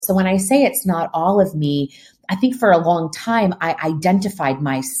So when I say it's not all of me, I think for a long time, I identified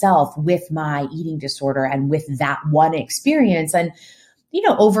myself with my eating disorder and with that one experience. And,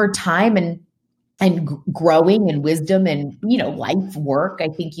 over time and growing and wisdom and, life work, I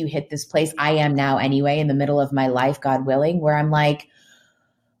think you hit this place I am now anyway, in the middle of my life, God willing, where I'm like,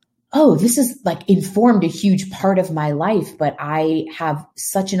 oh, this is like informed a huge part of my life, but I have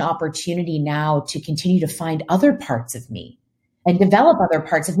such an opportunity now to continue to find other parts of me and develop other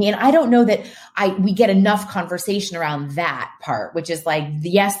parts of me. And I don't know that we get enough conversation around that part, which is like,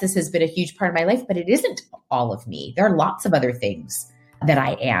 yes, this has been a huge part of my life, but it isn't all of me. There are lots of other things that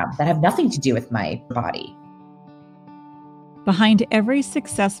I am that have nothing to do with my body. Behind every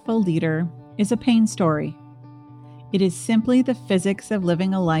successful leader is a pain story. It is simply the physics of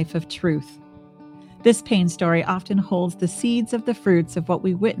living a life of truth. This pain story often holds the seeds of the fruits of what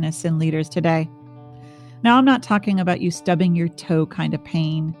we witness in leaders today. Now, I'm not talking about you stubbing your toe kind of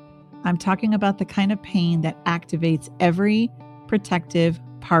pain. I'm talking about the kind of pain that activates every protective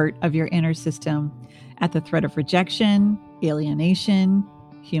part of your inner system at the threat of rejection, alienation,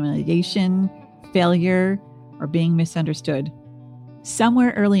 humiliation, failure, or being misunderstood.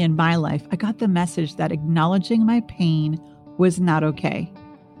 Somewhere early in my life, I got the message that acknowledging my pain was not okay.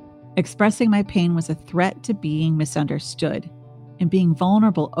 Expressing my pain was a threat to being misunderstood, and being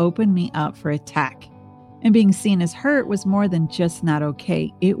vulnerable opened me up for attack. And being seen as hurt was more than just not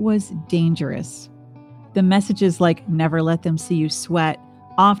okay, it was dangerous. The messages like never let them see you sweat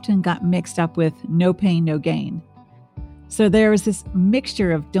often got mixed up with no pain, no gain. So there was this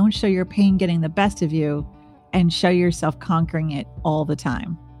mixture of don't show your pain getting the best of you and show yourself conquering it all the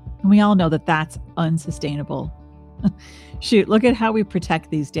time. And we all know that that's unsustainable. Shoot, look at how we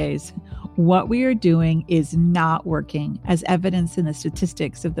protect these days. What we are doing is not working, as evidenced in the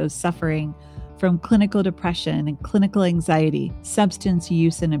statistics of those suffering from clinical depression and clinical anxiety, substance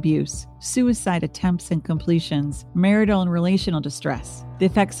use and abuse, suicide attempts and completions, marital and relational distress, the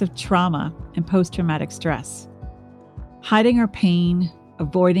effects of trauma and post-traumatic stress. Hiding our pain,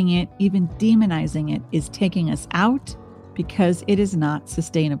 avoiding it, even demonizing it is taking us out because it is not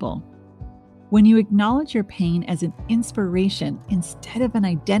sustainable. When you acknowledge your pain as an inspiration instead of an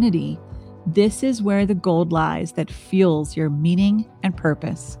identity, this is where the gold lies that fuels your meaning and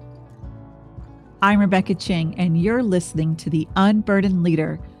purpose. I'm Rebecca Ching, and you're listening to The Unburdened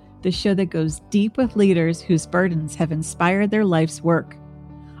Leader, the show that goes deep with leaders whose burdens have inspired their life's work.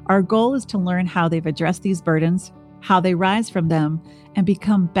 Our goal is to learn how they've addressed these burdens, how they rise from them, and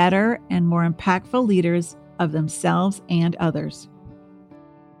become better and more impactful leaders of themselves and others.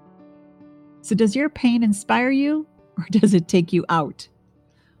 So does your pain inspire you, or does it take you out?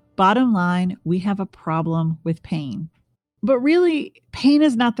 Bottom line, we have a problem with pain. But really, pain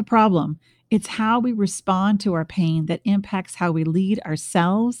is not the problem. It's how we respond to our pain that impacts how we lead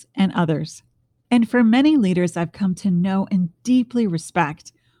ourselves and others. And for many leaders I've come to know and deeply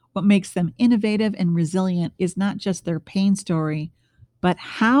respect, what makes them innovative and resilient is not just their pain story, but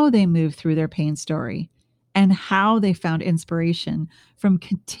how they move through their pain story and how they found inspiration from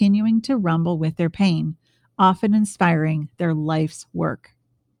continuing to rumble with their pain, often inspiring their life's work.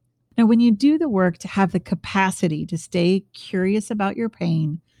 Now, when you do the work to have the capacity to stay curious about your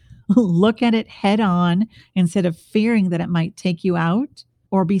pain, look at it head on instead of fearing that it might take you out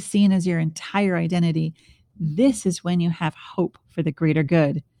or be seen as your entire identity, this is when you have hope for the greater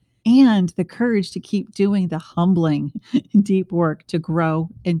good and the courage to keep doing the humbling, deep work to grow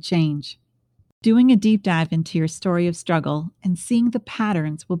and change. Doing a deep dive into your story of struggle and seeing the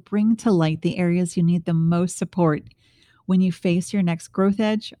patterns will bring to light the areas you need the most support when you face your next growth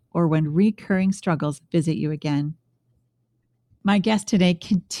edge or when recurring struggles visit you again. My guest today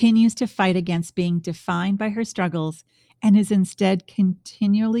continues to fight against being defined by her struggles and is instead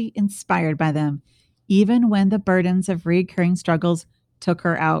continually inspired by them, even when the burdens of recurring struggles took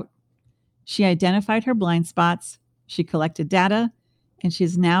her out. She identified her blind spots, she collected data, and she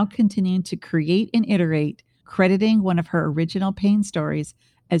is now continuing to create and iterate, crediting one of her original pain stories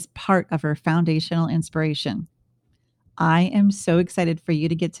as part of her foundational inspiration. I am so excited for you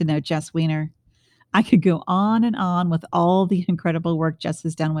to get to know Jess Weiner. I could go on and on with all the incredible work Jess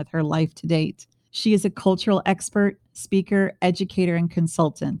has done with her life to date. She is a cultural expert, speaker, educator, and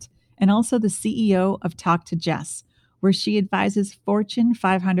consultant, and also the CEO of Talk to Jess, where she advises Fortune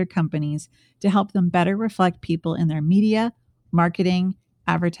 500 companies to help them better reflect people in their media, marketing,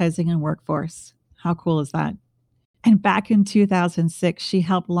 advertising, and workforce. How cool is that? And back in 2006, she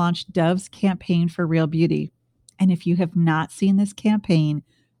helped launch Dove's campaign for Real Beauty. And if you have not seen this campaign,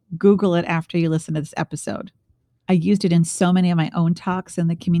 Google it after you listen to this episode. I used it in so many of my own talks in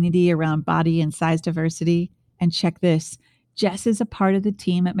the community around body and size diversity. And check this, Jess is a part of the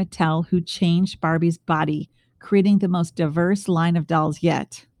team at Mattel who changed Barbie's body, creating the most diverse line of dolls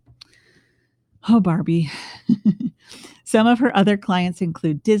yet. Oh, Barbie. Some of her other clients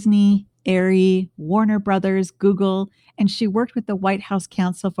include Disney, Aerie, Warner Brothers, Google, and she worked with the White House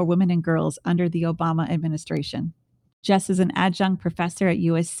Council for Women and Girls under the Obama administration. Jess is an adjunct professor at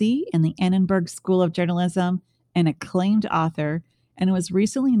USC in the Annenberg School of Journalism, an acclaimed author, and was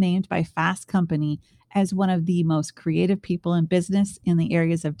recently named by Fast Company as one of the most creative people in business in the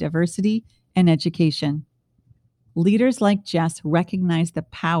areas of diversity and education. Leaders like Jess recognize the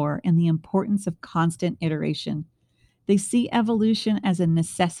power and the importance of constant iteration. They see evolution as a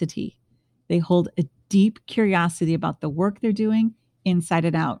necessity. They hold a deep curiosity about the work they're doing inside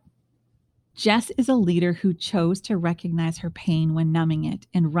and out. Jess is a leader who chose to recognize her pain when numbing it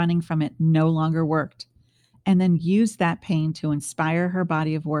and running from it no longer worked, and then use that pain to inspire her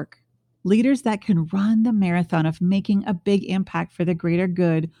body of work. Leaders that can run the marathon of making a big impact for the greater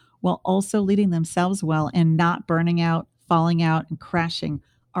good while also leading themselves well and not burning out, falling out, and crashing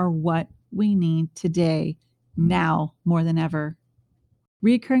are what we need today, now more than ever.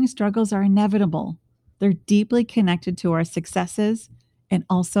 Recurring struggles are inevitable. They're deeply connected to our successes and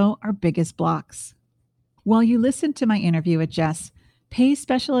also our biggest blocks. While you listen to my interview with Jess, pay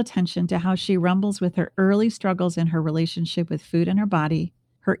special attention to how she rumbles with her early struggles in her relationship with food and her body,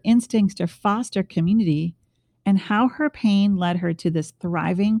 her instincts to foster community, and how her pain led her to this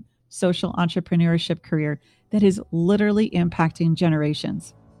thriving social entrepreneurship career that is literally impacting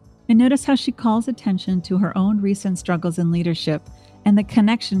generations. And notice how she calls attention to her own recent struggles in leadership and the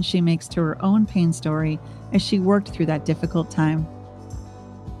connection she makes to her own pain story as she worked through that difficult time.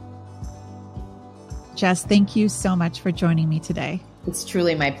 Jess, thank you so much for joining me today. It's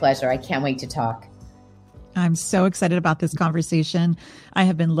truly my pleasure. I can't wait to talk. I'm so excited about this conversation. I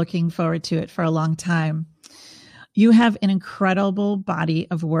have been looking forward to it for a long time. You have an incredible body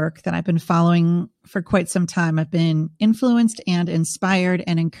of work that I've been following for quite some time. I've been influenced and inspired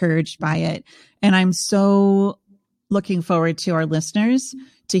and encouraged by it. And I'm so looking forward to our listeners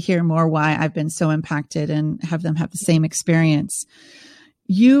to hear more why I've been so impacted and have them have the same experience.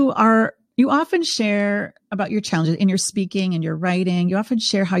 You often share about your challenges in your speaking and your writing. You often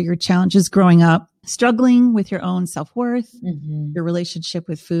share how your challenges growing up, struggling with your own self-worth, your relationship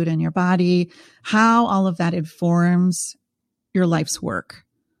with food and your body, how all of that informs your life's work.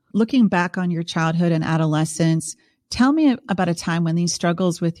 Looking back on your childhood and adolescence, tell me about a time when these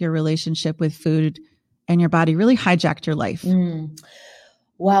struggles with your relationship with food and your body really hijacked your life.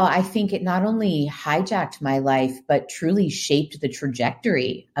 Well, I think it not only hijacked my life, but truly shaped the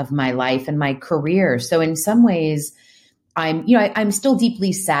trajectory of my life and my career. So in some ways, I'm still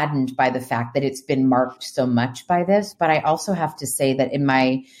deeply saddened by the fact that it's been marked so much by this. But I also have to say that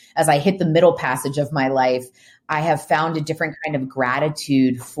as I hit the middle passage of my life, I have found a different kind of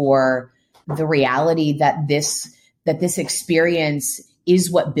gratitude for the reality that this experience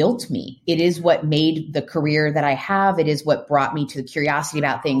is what built me. It is what made the career that I have. It is what brought me to the curiosity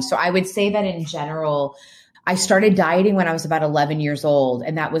about things. So I would say that in general, I started dieting when I was about 11 years old,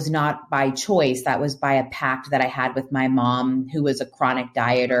 and that was not by choice. That was by a pact that I had with my mom, who was a chronic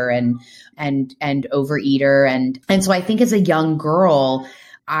dieter and overeater. And so I think as a young girl,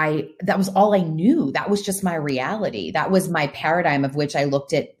 that was all I knew. That was just my reality. That was my paradigm of which I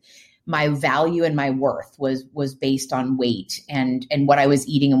looked at. My value and my worth was based on weight and what I was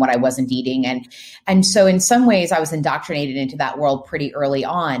eating and what I wasn't eating. And so in some ways I was indoctrinated into that world pretty early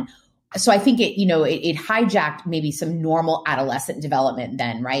on. So I think it hijacked maybe some normal adolescent development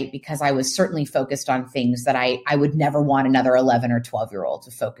then, right? Because I was certainly focused on things that I would never want another 11 or 12-year-old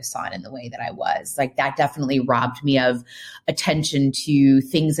to focus on in the way that I was. Like that definitely robbed me of attention to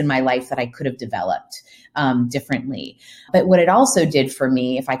things in my life that I could have developed differently. But what it also did for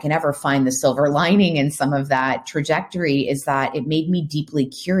me, if I can ever find the silver lining in some of that trajectory, is that it made me deeply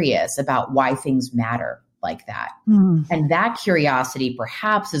curious about why things matter like that. And that curiosity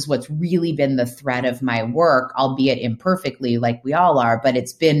perhaps is what's really been the thread of my work, albeit imperfectly like we all are, but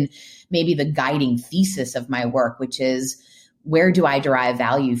it's been maybe the guiding thesis of my work, which is where do I derive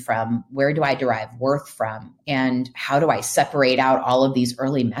value from? Where do I derive worth from? And how do I separate out all of these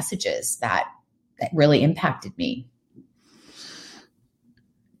early messages that really impacted me?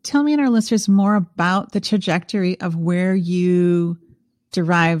 Tell me and our listeners more about the trajectory of where you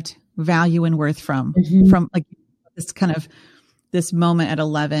derived value and worth from like this moment at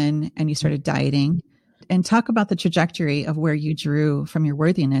 11 and you started dieting, and talk about the trajectory of where you drew from your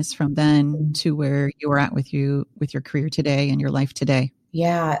worthiness from then to where you are at with your career today and your life today.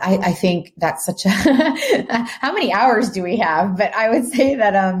 Yeah, I think that's such a, how many hours do we have? But I would say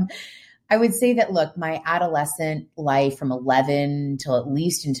that, I would say that, look, my adolescent life from 11 till at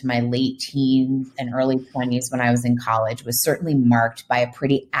least into my late teens and early 20s when I was in college was certainly marked by a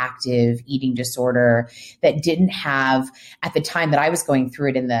pretty active eating disorder that didn't have, at the time that I was going through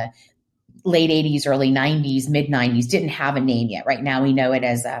it in the late 80s, early 90s, mid 90s, didn't have a name yet. Right now we know it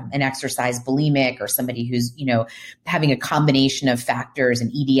as an exercise bulimic, or somebody who's, having a combination of factors, an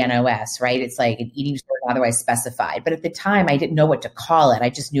EDNOS, right? It's like an eating disorder not otherwise specified. But at the time I didn't know what to call it.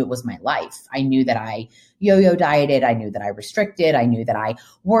 I just knew it was my life. I knew that I yo-yo dieted. I knew that I restricted. I knew that I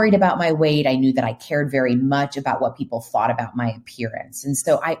worried about my weight. I knew that I cared very much about what people thought about my appearance. And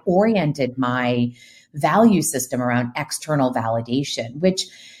so I oriented my value system around external validation, which,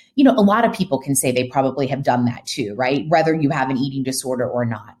 a lot of people can say they probably have done that too, right? Whether you have an eating disorder or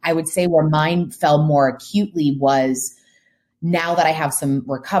not. I would say where mine fell more acutely was, now that I have some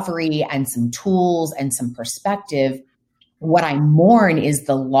recovery and some tools and some perspective, what I mourn is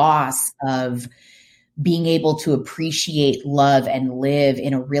the loss of being able to appreciate, love, and live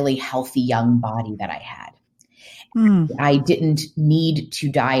in a really healthy young body that I had. I didn't need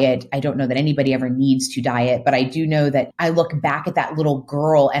to diet. I don't know that anybody ever needs to diet, but I do know that I look back at that little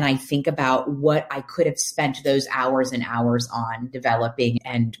girl and I think about what I could have spent those hours and hours on developing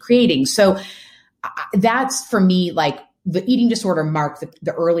and creating. So that's, for me, like, the eating disorder marked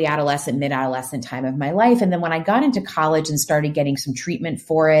the early adolescent, mid-adolescent time of my life. And then when I got into college and started getting some treatment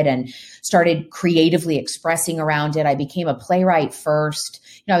for it and started creatively expressing around it, I became a playwright first.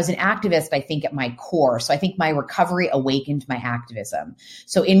 I was an activist, I think, at my core. So I think my recovery awakened my activism.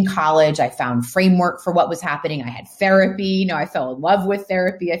 So in college, I found framework for what was happening. I had therapy. I fell in love with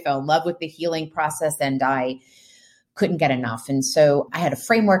therapy. I fell in love with the healing process, and I couldn't get enough. And so I had a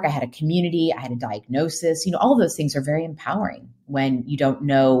framework, I had a community, I had a diagnosis. All of those things are very empowering when you don't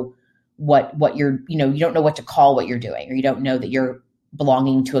know what you're, you don't know what to call what you're doing, or you don't know that you're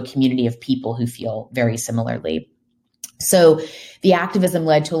belonging to a community of people who feel very similarly. So the activism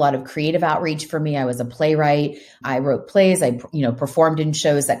led to a lot of creative outreach for me. I was a playwright. I wrote plays. I, performed in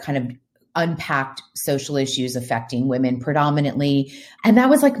shows that kind of unpacked social issues affecting women predominantly. And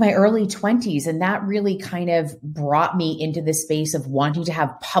that was like my early 20s. And that really kind of brought me into the space of wanting to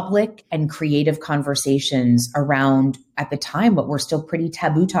have public and creative conversations around, at the time, what were still pretty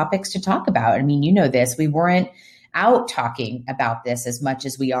taboo topics to talk about. I mean, this, we weren't out talking about this as much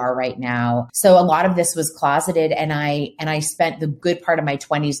as we are right now. So a lot of this was closeted. And I spent the good part of my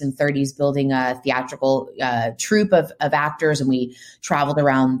 20s and 30s building a theatrical troupe of actors. And we traveled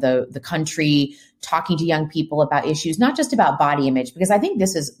around the country talking to young people about issues, not just about body image, because I think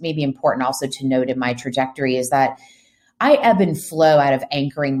this is maybe important also to note in my trajectory, is that I ebb and flow out of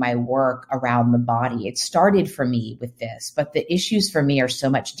anchoring my work around the body. It started for me with this, but the issues for me are so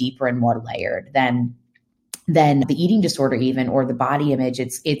much deeper and more layered than the eating disorder even, or the body image.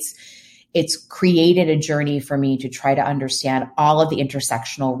 It's created a journey for me to try to understand all of the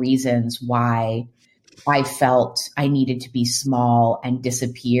intersectional reasons why I felt I needed to be small and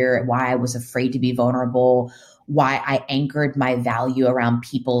disappear, why I was afraid to be vulnerable, why I anchored my value around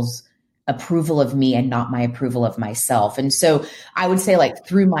people's approval of me and not my approval of myself. And so I would say, like,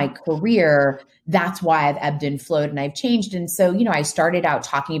 through my career, that's why I've ebbed and flowed and I've changed. And so, I started out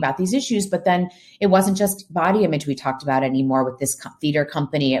talking about these issues, but then it wasn't just body image we talked about anymore with this theater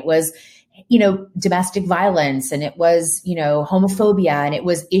company. It was, domestic violence, and it was, homophobia, and it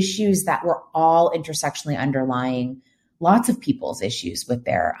was issues that were all intersectionally underlying lots of people's issues with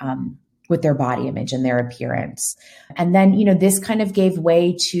their body image and their appearance. And then, this kind of gave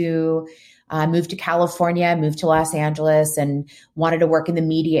way to moved to California, moved to Los Angeles, and wanted to work in the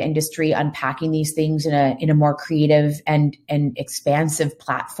media industry, unpacking these things in a more creative and expansive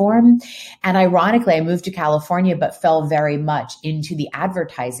platform. And ironically, I moved to California, but fell very much into the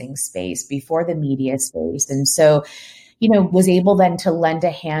advertising space before the media space. And so, was able then to lend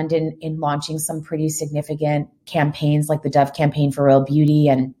a hand in launching some pretty significant campaigns like the Dove campaign for Real Beauty,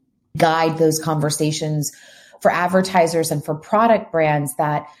 and guide those conversations for advertisers and for product brands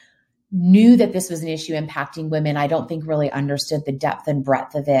that knew that this was an issue impacting women. I don't think really understood the depth and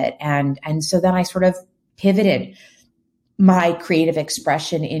breadth of it. And so then I sort of pivoted my creative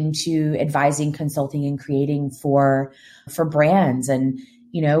expression into advising, consulting, and creating for brands, and,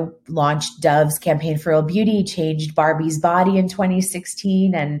 launched Dove's campaign for Real Beauty, changed Barbie's body in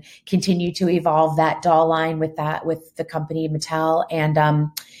 2016, and continued to evolve that doll line with the company Mattel, and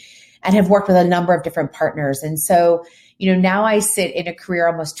have worked with a number of different partners. And so, now I sit in a career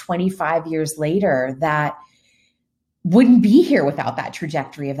almost 25 years later that wouldn't be here without that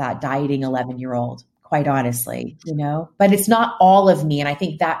trajectory of that dieting 11-year-old, quite honestly, but it's not all of me. And I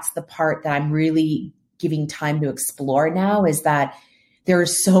think that's the part that I'm really giving time to explore now, is that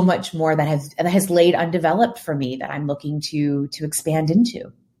there's so much more that has laid undeveloped for me that I'm looking to expand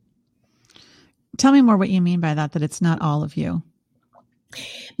into. Tell me more what you mean by that it's not all of you.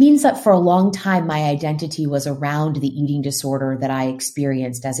 Means that for a long time, my identity was around the eating disorder that I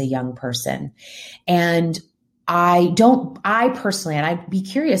experienced as a young person. And I personally, and I'd be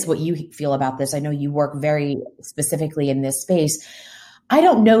curious what you feel about this. I know you work very specifically in this space. I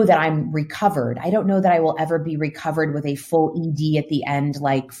don't know that I'm recovered. I don't know that I will ever be recovered with a full ED at the end,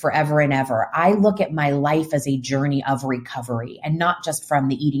 like forever and ever. I look at my life as a journey of recovery, and not just from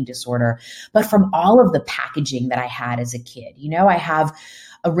the eating disorder, but from all of the packaging that I had as a kid. I have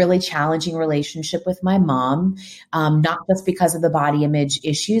a really challenging relationship with my mom, not just because of the body image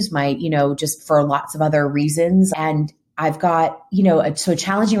issues, just for lots of other reasons. And I've got, a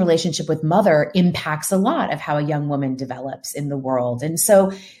challenging relationship with mother impacts a lot of how a young woman develops in the world. And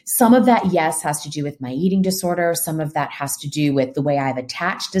so some of that, yes, has to do with my eating disorder. Some of that has to do with the way I've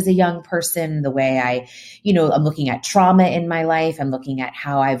attached as a young person, the way I'm looking at trauma in my life. I'm looking at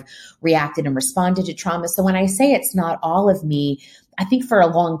how I've reacted and responded to trauma. So when I say it's not all of me, I think for a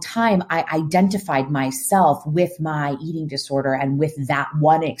long time, I identified myself with my eating disorder and with that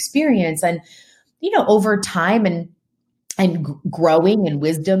one experience. And, over time and growing and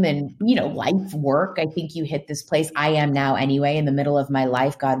wisdom and, life work, I think you hit this place I am now anyway, in the middle of my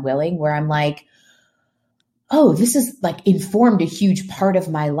life, God willing, where I'm like, oh, this is like informed a huge part of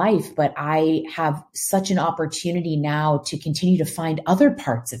my life, but I have such an opportunity now to continue to find other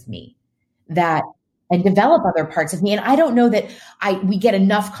parts of me and develop other parts of me. And I don't know that we get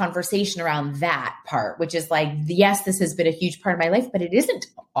enough conversation around that part, which is like, yes, this has been a huge part of my life, but it isn't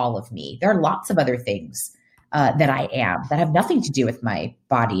all of me. There are lots of other things that I am that have nothing to do with my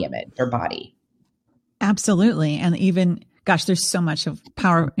body image or body. Absolutely. And even, gosh, there's so much of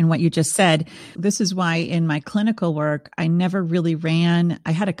power in what you just said. This is why in my clinical work, I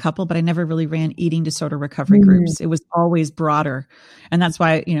had a couple, but I never really ran eating disorder recovery groups. It was always broader. And that's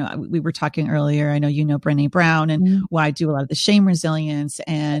why, we were talking earlier, I know Brené Brown, and why I do a lot of the shame resilience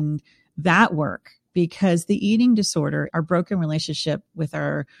and that work, because the eating disorder, our broken relationship with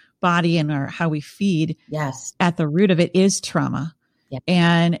our body and how we feed, yes, at the root of it is trauma. Yeah.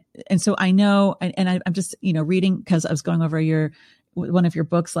 And so I know, and I'm just, reading, because I was going over one of your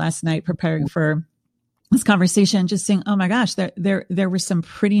books last night, preparing for this conversation, just saying, oh my gosh, there were some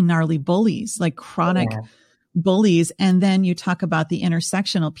pretty gnarly bullies, like chronic bullies. And then you talk about the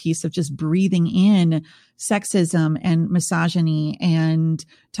intersectional piece of just breathing in sexism and misogyny and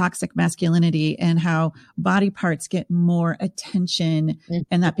toxic masculinity, and how body parts get more attention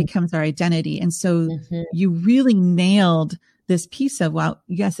and that becomes our identity. And so you really nailed this piece of, well,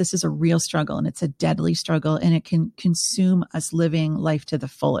 yes, this is a real struggle, and it's a deadly struggle, and it can consume us living life to the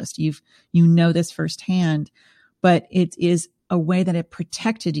fullest. You know this firsthand, but it is a way that it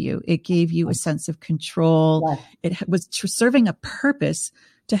protected you. It gave you a sense of control. Yes. It was serving a purpose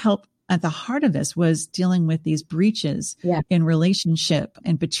to help. At the heart of this was dealing with these breaches in relationship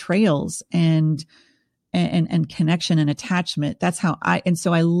and betrayals and connection and attachment. That's how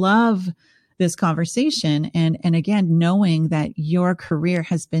so I love this conversation. And again, knowing that your career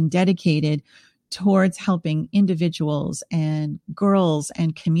has been dedicated towards helping individuals and girls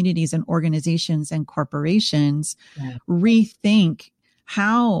and communities and organizations and corporations rethink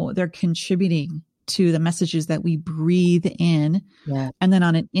how they're contributing to the messages that we breathe in. And then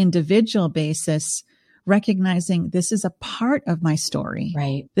on an individual basis, recognizing this is a part of my story.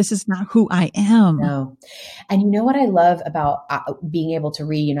 Right. This is not who I am. No. And you know what I love about being able to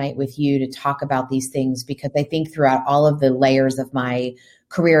reunite with you to talk about these things, because I think throughout all of the layers of my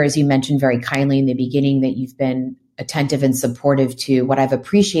career, as you mentioned very kindly in the beginning, that you've been attentive and supportive to, what I've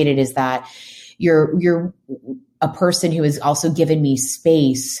appreciated is that you're a person who has also given me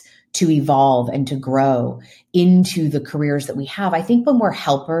space to evolve and to grow into the careers that we have. I think when we're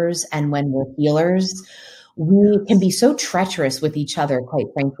helpers and when we're healers, we can be so treacherous with each other, quite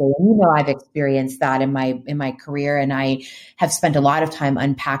frankly. And I've experienced that in my career, and I have spent a lot of time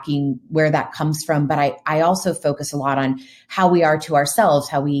unpacking where that comes from. But I also focus a lot on how we are to ourselves,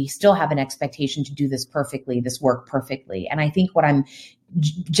 how we still have an expectation to do this perfectly, this work perfectly. And I think what I'm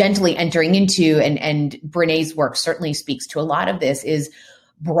gently entering into, and Brené's work certainly speaks to a lot of this, is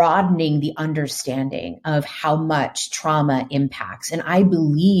broadening the understanding of how much trauma impacts. And I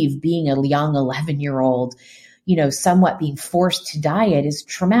believe being a young 11-year-old, somewhat being forced to diet is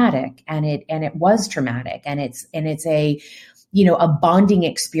traumatic, and it was traumatic. And it's a bonding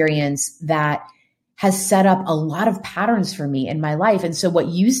experience that has set up a lot of patterns for me in my life. And so what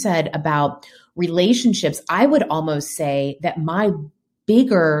you said about relationships, I would almost say that my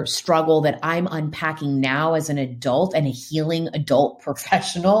bigger struggle that I'm unpacking now as an adult and a healing adult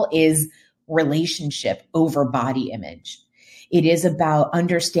professional is relationship over body image. It is about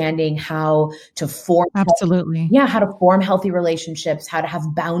understanding how to form, Absolutely. how to form healthy relationships, how to have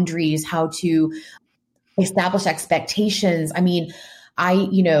boundaries, how to establish expectations. I mean,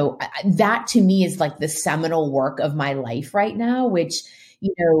 that to me is like the seminal work of my life right now, which,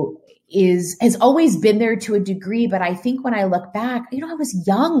 has always been there to a degree. But I think when I look back, I was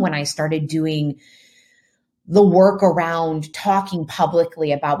young when I started doing the work around talking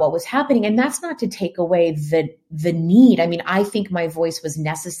publicly about what was happening. And that's not to take away the need. I mean, I think my voice was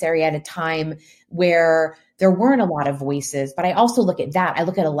necessary at a time where there weren't a lot of voices, but I also look at that. I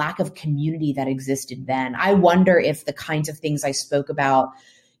look at a lack of community that existed then. I wonder if the kinds of things I spoke about,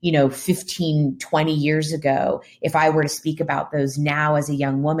 15, 20 years ago, if I were to speak about those now as a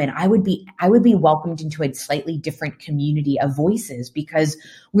young woman, I would be welcomed into a slightly different community of voices, because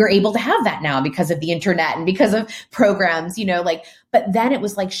we're able to have that now because of the internet and because of programs, but then it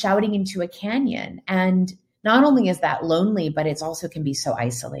was like shouting into a canyon. And not only is that lonely, but it's also can be so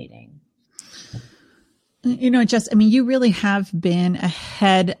isolating. Jess, I mean, you really have been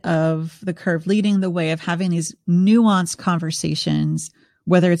ahead of the curve, leading the way of having these nuanced conversations,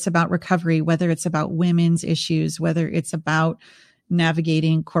 whether it's about recovery, whether it's about women's issues, whether it's about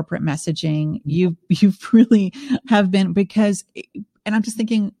navigating corporate messaging. You really have been, because, and I'm just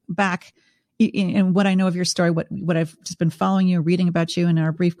thinking back in what I know of your story, what I've just been following you, reading about you in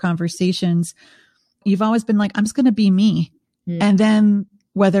our brief conversations, you've always been like, I'm just going to be me. Mm. And then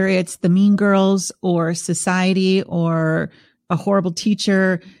whether it's the mean girls or society or a horrible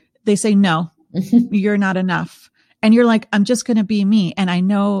teacher, they say, no, you're not enough. And you're like, I'm just going to be me. And I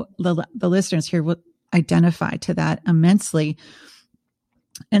know the listeners here will identify to that immensely.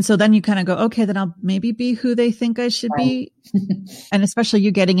 And so then you kind of go, okay, then I'll maybe be who they think I should be. And especially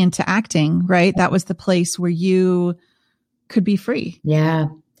you getting into acting, right? That was the place where you could be free. Yeah.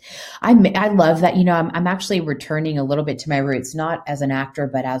 I love that. I'm actually returning a little bit to my roots, not as an actor,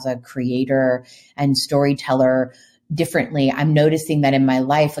 but as a creator and storyteller differently. I'm noticing that in my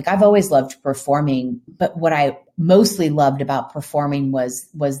life, like I've always loved performing, but what I mostly loved about performing was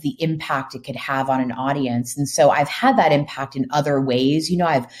the impact it could have on an audience. And so I've had that impact in other ways.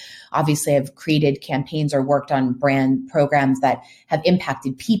 I've created campaigns or worked on brand programs that have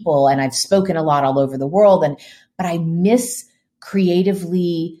impacted people, and I've spoken a lot all over the world. But I miss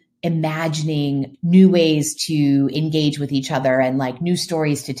creatively imagining new ways to engage with each other and like new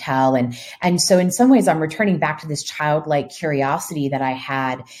stories to tell. And so in some ways I'm returning back to this childlike curiosity that I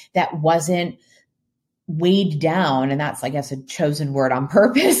had that wasn't weighed down. And that's, I guess, a chosen word on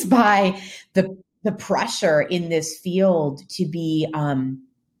purpose by the pressure in this field to be,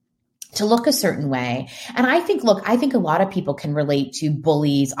 to look a certain way. And I think a lot of people can relate to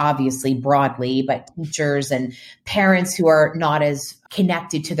bullies, obviously broadly, but teachers and parents who are not as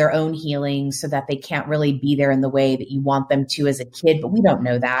connected to their own healing so that they can't really be there in the way that you want them to as a kid, but we don't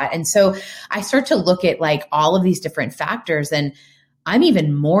know that. And so I start to look at like all of these different factors, and I'm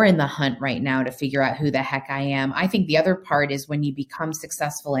even more in the hunt right now to figure out who the heck I am. I think the other part is when you become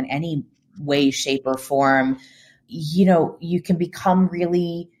successful in any way, shape, or form, you can become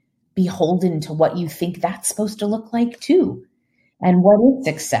really beholden to what you think that's supposed to look like too. And what is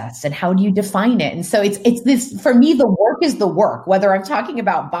success and how do you define it? And so it's this, for me, the work is the work, whether I'm talking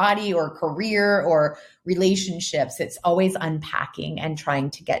about body or career or relationships, it's always unpacking and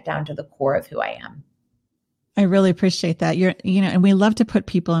trying to get down to the core of who I am. I really appreciate that. And we love to put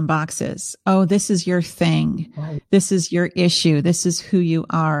people in boxes. Oh, this is your thing. Right. This is your issue. This is who you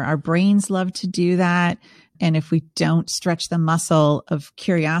are. Our brains love to do that. And if we don't stretch the muscle of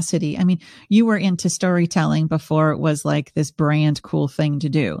curiosity, I mean, you were into storytelling before it was like this brand cool thing to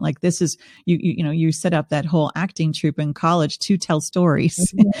do. Like this is, you set up that whole acting troupe in college to tell stories.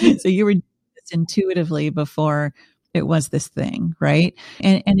 Mm-hmm. So you were doing this intuitively before it was this thing, right?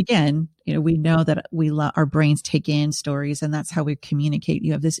 And again, we know that our brains take in stories, and that's how we communicate.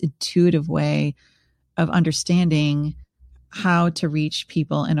 You have this intuitive way of understanding how to reach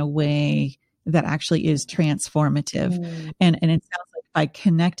people in a way that actually is transformative. Mm. And it sounds like by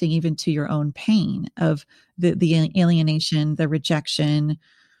connecting even to your own pain of the alienation, the rejection,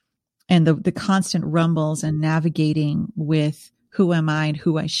 and the constant rumbles and navigating with who am I and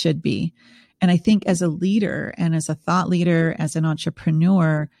who I should be. And I think as a leader and as a thought leader, as an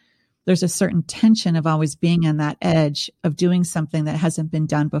entrepreneur, there's a certain tension of always being on that edge of doing something that hasn't been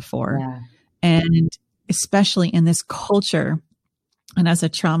done before. Yeah. And especially in this culture, and as a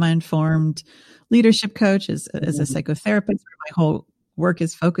trauma-informed leadership coach, as a psychotherapist, my whole work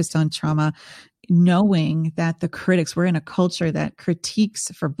is focused on trauma, knowing that the critics, we're in a culture that critiques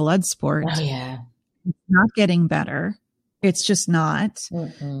for blood sport. Oh, yeah. It's not getting better. It's just not.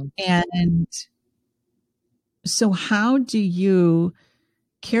 Mm-mm. And so how do you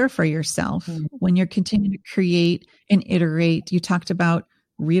care for yourself when you're continuing to create and iterate? You talked about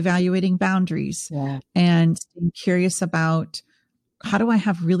reevaluating boundaries and being curious about, how do I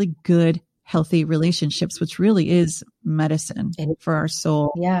have really good, healthy relationships, which really is medicine for our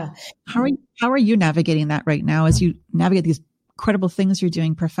soul. Yeah. How are you navigating that right now as you navigate these incredible things you're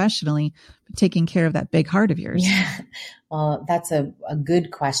doing professionally, but taking care of that big heart of yours? Yeah. Well, that's a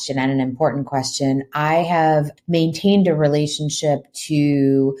good question and an important question. I have maintained a relationship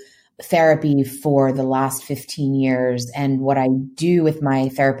to therapy for the last 15 years. And what I do with my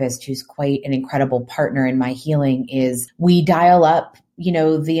therapist, who's quite an incredible partner in my healing, is we dial up,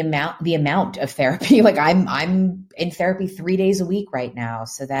 the amount of therapy. Like I'm in therapy 3 days a week right now,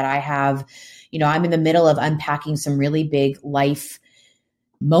 so that I have, I'm in the middle of unpacking some really big life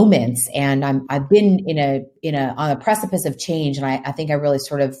moments, and I've been on a precipice of change. And I think I really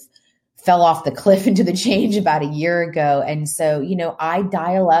sort of fell off the cliff into the change about a year ago. And so, I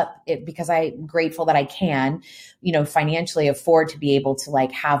dial up it because I'm grateful that I can, financially afford to be able to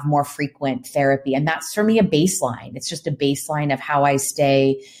have more frequent therapy. And that's for me a baseline. It's just a baseline of how I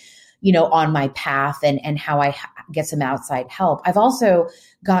stay, on my path and how I get some outside help. I've also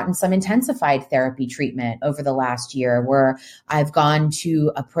gotten some intensified therapy treatment over the last year, where I've gone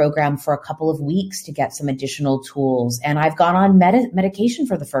to a program for a couple of weeks to get some additional tools. And I've gone on medication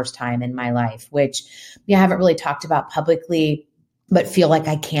for the first time in my life, which I haven't really talked about publicly, but feel like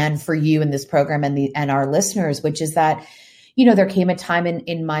I can for you in this program and our listeners, which is that, there came a time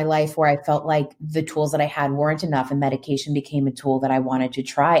in my life where I felt like the tools that I had weren't enough, and medication became a tool that I wanted to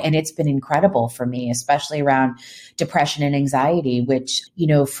try. And it's been incredible for me, especially around depression and anxiety, which,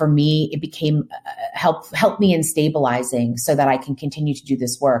 for me, it became helped me in stabilizing so that I can continue to do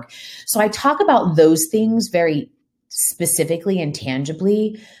this work. So I talk about those things very specifically and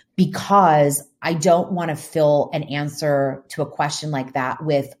tangibly, because I don't want to fill an answer to a question like that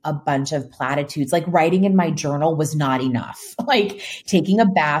with a bunch of platitudes. Like writing in my journal was not enough. Like taking a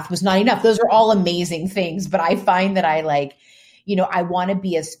bath was not enough. Those are all amazing things, but I find that I want to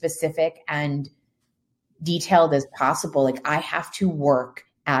be as specific and detailed as possible. Like I have to work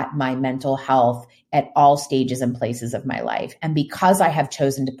at my mental health at all stages and places of my life. And because I have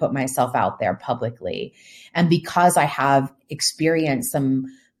chosen to put myself out there publicly, and because I have experienced some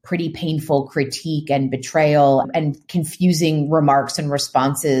pretty painful critique and betrayal and confusing remarks and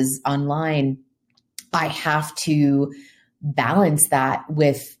responses online, I have to balance that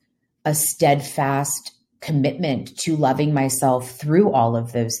with a steadfast commitment to loving myself through all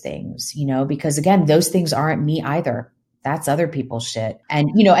of those things, because again, those things aren't me either. That's other people's shit. And,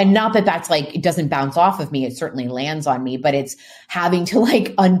 and not that that's it doesn't bounce off of me. It certainly lands on me, but it's having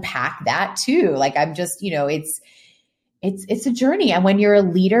to unpack that too. I'm just, it's a journey. And when you're a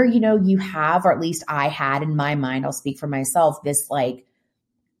leader, you have, or at least I had in my mind, I'll speak for myself, this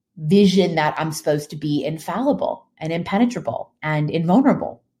vision that I'm supposed to be infallible and impenetrable and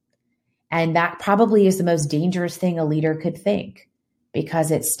invulnerable. And that probably is the most dangerous thing a leader could think,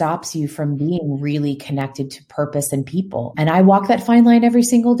 because it stops you from being really connected to purpose and people. And I walk that fine line every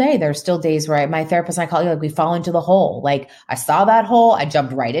single day. There are still days where my therapist and I call it we fall into the hole. I saw that hole, I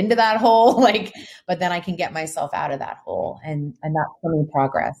jumped right into that hole, but then I can get myself out of that hole, and that's for me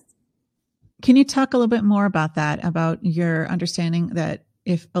progress. Can you talk a little bit more about that, about your understanding that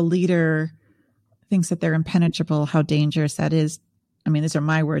if a leader thinks that they're impenetrable, how dangerous that is? I mean, these are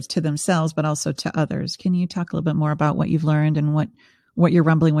my words, to themselves, but also to others. Can you talk a little bit more about what you've learned and what you're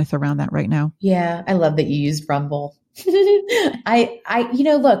rumbling with around that right now? Yeah, I love that you use rumble. Look,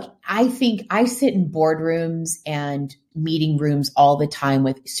 I think I sit in boardrooms and meeting rooms all the time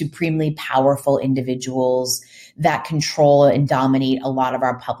with supremely powerful individuals that control and dominate a lot of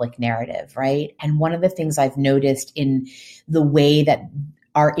our public narrative, right? And one of the things I've noticed in the way that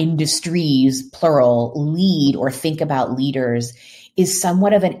our industries, plural, lead or think about leaders is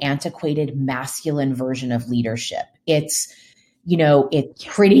somewhat of an antiquated masculine version of leadership. It's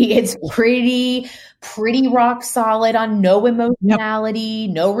pretty rock solid on no emotionality,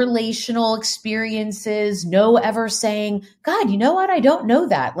 no relational experiences, no ever saying, God, you know what? I don't know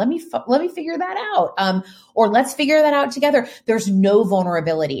that. Let me figure that out. Or let's figure that out together. There's no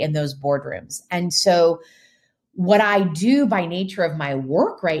vulnerability in those boardrooms. And so what I do by nature of my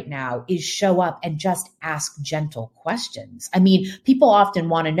work right now is show up and just ask gentle questions. I mean, people often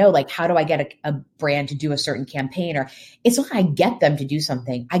want to know, like, how do I get a brand to do a certain campaign? Or it's not I get them to do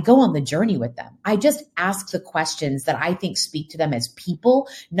something. I go on the journey with them. I just ask the questions that I think speak to them as people,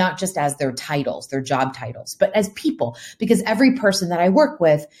 not just as their titles, their job titles, but as people, because every person that I work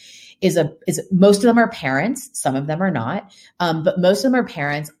with is most of them are parents. Some of them are not. But most of them are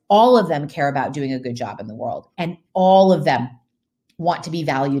parents. All of them care about doing a good job in the world. And all of them want to be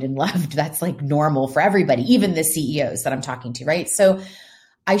valued and loved. That's like normal for everybody, even the CEOs that I'm talking to, right? So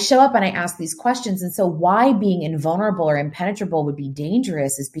I show up and I ask these questions. And so why being invulnerable or impenetrable would be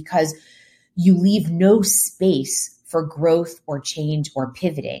dangerous is because you leave no space for growth or change or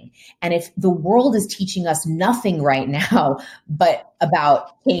pivoting. And if the world is teaching us nothing right now, but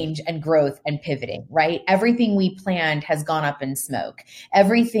about change and growth and pivoting, right? Everything we planned has gone up in smoke.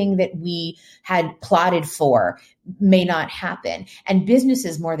 Everything that we had plotted for may not happen. And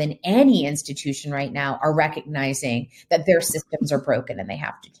businesses more than any institution right now are recognizing that their systems are broken and they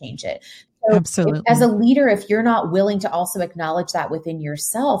have to change it. So Absolutely. as a leader, if you're not willing to also acknowledge that within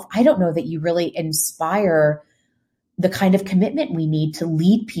yourself, I don't know that you really inspire the kind of commitment we need to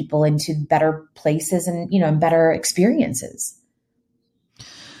lead people into better places and, and better experiences.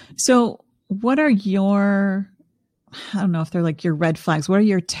 So what are your, I don't know if they're like your red flags, what are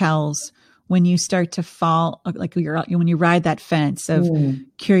your tells when you start to fall, like when you ride that fence of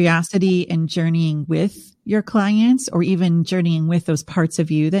curiosity and journeying with your clients, or even journeying with those parts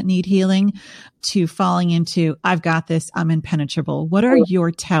of you that need healing, to falling into, I've got this, I'm impenetrable? What are your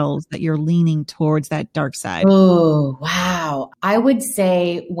tells that you're leaning towards that dark side? Oh, wow. I would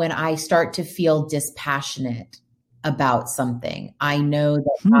say when I start to feel dispassionate about something, I know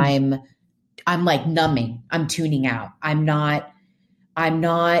that I'm like numbing, I'm tuning out. I'm not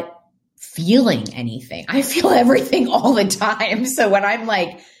feeling anything. I feel everything all the time. So when I'm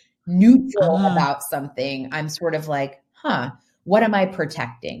like neutral about something, I'm sort of like, what am I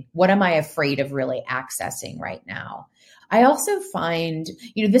protecting? What am I afraid of really accessing right now? I also find,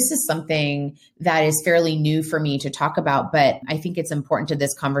 this is something that is fairly new for me to talk about, but I think it's important to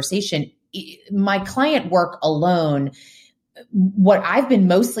this conversation. My client work alone, what I've been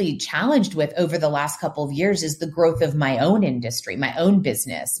mostly challenged with over the last couple of years is the growth of my own industry, my own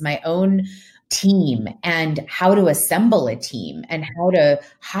business, my own team, and how to assemble a team and how to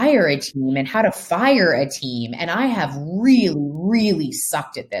hire a team and how to fire a team. And I have really, really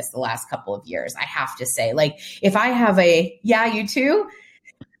sucked at this the last couple of years. I have to say, like, if I have you too?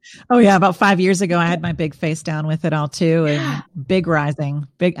 Oh yeah. About 5 years ago, I had my big face down with it all too. And big rising,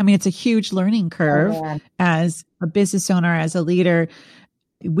 it's a huge learning curve as a business owner, as a leader.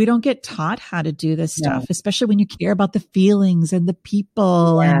 We don't get taught how to do this stuff, especially when you care about the feelings and the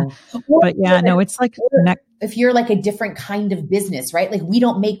people. It's like, if you're like a different kind of business, right? Like we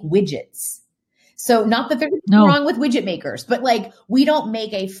don't make widgets. So not that there's nothing wrong with widget makers, but like we don't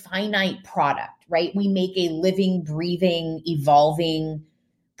make a finite product, right? We make a living, breathing, evolving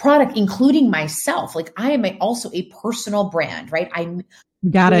product, including myself. Like I am also a personal brand, right? I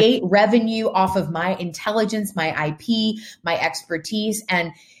create revenue off of my intelligence, my IP, my expertise.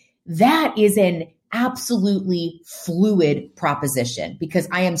 And that is an absolutely fluid proposition because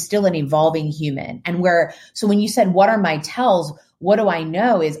I am still an evolving human. So when you said, what are my tells? What do I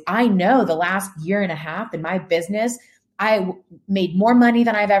know is I know the last year and a half in my business, I made more money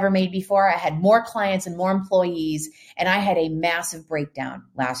than I've ever made before. I had more clients and more employees. And I had a massive breakdown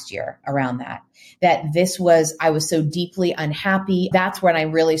last year around that I was so deeply unhappy. That's when I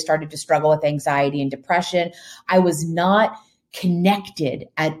really started to struggle with anxiety and depression. I was not connected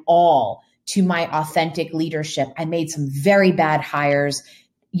at all to my authentic leadership. I made some very bad hires,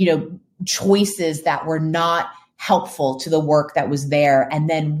 choices that were not helpful to the work that was there, and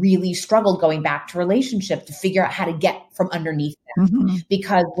then really struggled going back to relationship to figure out how to get from underneath that.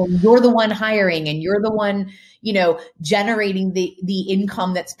 Because when you're the one hiring and you're the one, generating the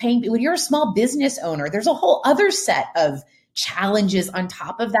income that's paying, when you're a small business owner, there's a whole other set of challenges on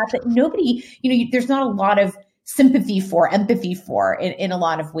top of that nobody, there's not a lot of empathy for in a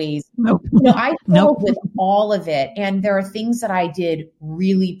lot of ways. I struggled with all of it. And there are things that I did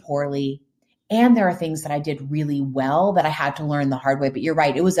really poorly. And there are things that I did really well that I had to learn the hard way. But you're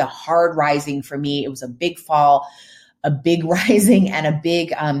right. It was a hard rising for me. It was a big fall, a big rising, and a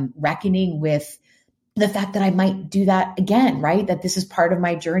big reckoning with the fact that I might do that again, right? That this is part of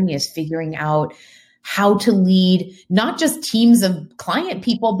my journey, is figuring out how to lead not just teams of client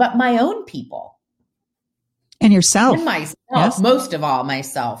people, but my own people. And yourself. And myself, most of all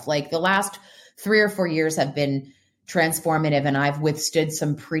myself. Like the last 3 or 4 years have been transformative. And I've withstood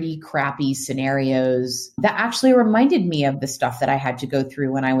some pretty crappy scenarios that actually reminded me of the stuff that I had to go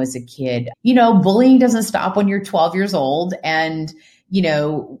through when I was a kid. Bullying doesn't stop when you're 12 years old. And,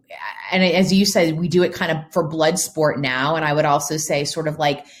 and as you said, we do it kind of for blood sport now. And I would also say sort of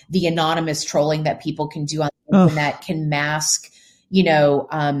like the anonymous trolling that people can do on the internet can mask,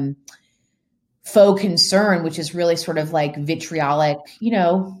 faux concern, which is really sort of like vitriolic,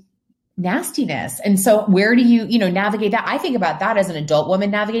 nastiness. And so where do you, navigate that? I think about that as an adult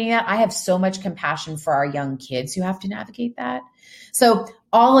woman navigating that. I have so much compassion for our young kids who have to navigate that. So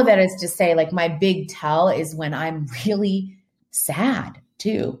all of that is to say, like, my big tell is when I'm really sad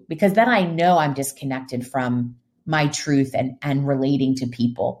too, because then I know I'm disconnected from my truth and relating to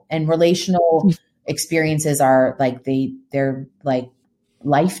people, and relational experiences are like, they're like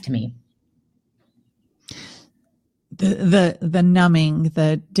life to me. The numbing,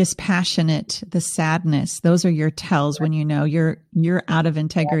 the dispassionate, the sadness, those are your tells when you're out of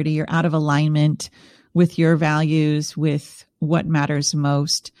integrity, you're out of alignment with your values, with what matters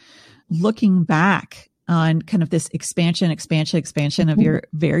most. Looking back on kind of this expansion of your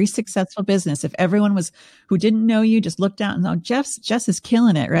very successful business. If everyone who didn't know you just looked out and thought, Jess is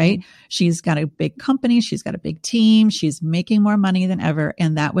killing it, right? She's got a big company. She's got a big team. She's making more money than ever.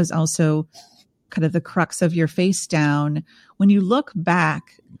 And that was also kind of the crux of your face down. When you look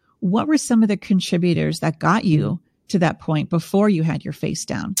back, what were some of the contributors that got you to that point before you had your face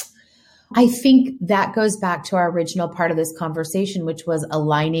down? I think that goes back to our original part of this conversation, which was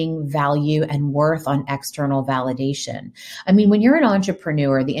aligning value and worth on external validation. I mean, when you're an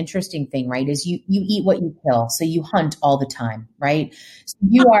entrepreneur, the interesting thing, right, is you eat what you kill. So you hunt all the time, right? So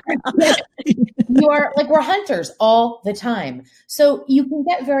you are like, we're hunters all the time. So you can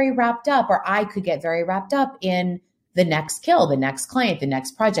get very wrapped up, or I could get very wrapped up in the next kill, the next client, the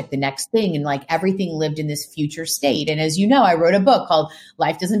next project, the next thing. And like everything lived in this future state. And as you know, I wrote a book called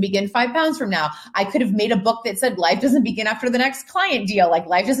Life Doesn't Begin 5 Pounds From Now. I could have made a book that said life doesn't begin after the next client deal. Like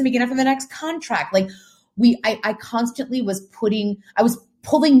life doesn't begin after the next contract. Like I constantly was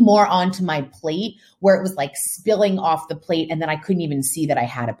pulling more onto my plate, where it was like spilling off the plate. And then I couldn't even see that I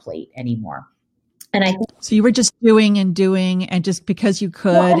had a plate anymore. And I think, so you were just doing and just because you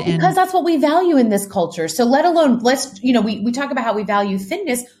could. Well, because that's what we value in this culture. So let alone, we talk about how we value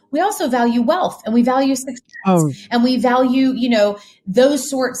thinness. We also value wealth, and we value success, and we value, those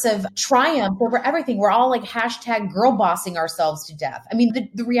sorts of triumph over everything. We're all like hashtag girl bossing ourselves to death. I mean,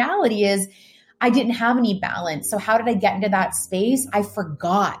 the reality is I didn't have any balance. So how did I get into that space? I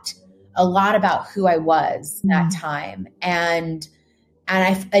forgot a lot about who I was that time. And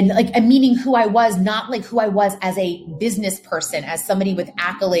meaning who I was, not like who I was as a business person, as somebody with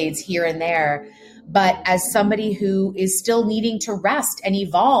accolades here and there, but as somebody who is still needing to rest and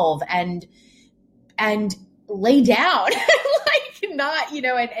evolve and lay down, like not,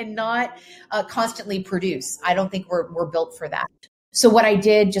 and not constantly produce. I don't think we're built for that. So what I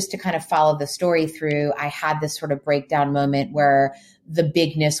did, just to kind of follow the story through, I had this sort of breakdown moment where the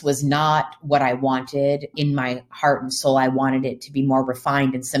bigness was not what I wanted in my heart and soul. I wanted it to be more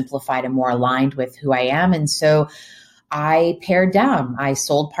refined and simplified and more aligned with who I am. And so I pared down. I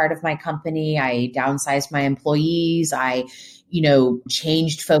sold part of my company. I downsized my employees. I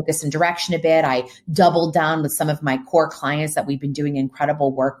changed focus and direction a bit. I doubled down with some of my core clients that we've been doing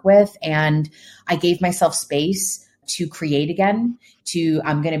incredible work with. And I gave myself space to create again.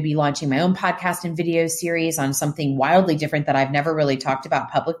 I'm going to be launching my own podcast and video series on something wildly different that I've never really talked about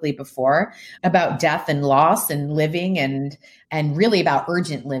publicly before, about death and loss and living and really about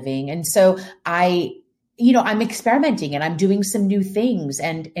urgent living. And so I'm experimenting and I'm doing some new things.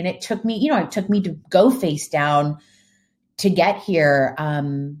 And it took me to go face down to get here.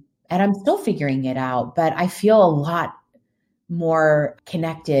 And I'm still figuring it out, but I feel a lot more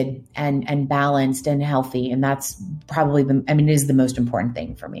connected and balanced and healthy. And that's probably it is the most important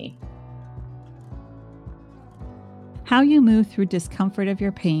thing for me. How you move through discomfort of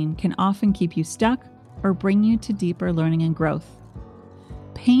your pain can often keep you stuck or bring you to deeper learning and growth.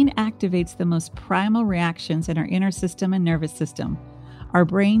 Pain activates the most primal reactions in our inner system and nervous system. Our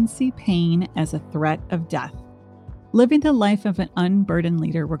brains see pain as a threat of death. Living the life of an unburdened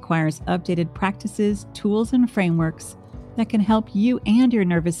leader requires updated practices, tools, and frameworks that can help you and your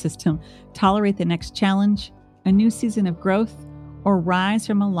nervous system tolerate the next challenge, a new season of growth, or rise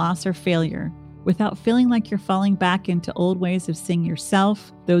from a loss or failure without feeling like you're falling back into old ways of seeing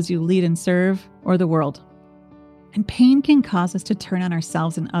yourself, those you lead and serve, or the world. And pain can cause us to turn on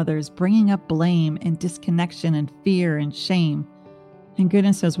ourselves and others, bringing up blame and disconnection and fear and shame. And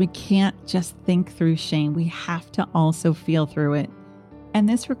goodness knows we can't just think through shame. We have to also feel through it. And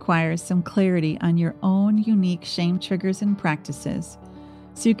this requires some clarity on your own unique shame triggers and practices,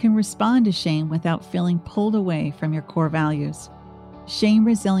 so you can respond to shame without feeling pulled away from your core values. Shame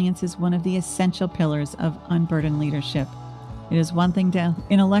resilience is one of the essential pillars of unburdened leadership. It is one thing to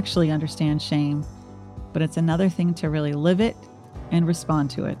intellectually understand shame, but it's another thing to really live it and respond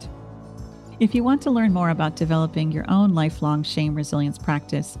to it. If you want to learn more about developing your own lifelong shame resilience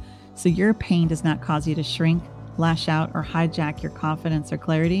practice so your pain does not cause you to shrink, lash out, or hijack your confidence or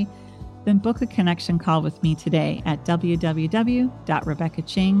clarity, then book a connection call with me today at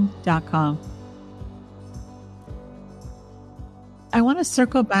www.rebeccaching.com. I want to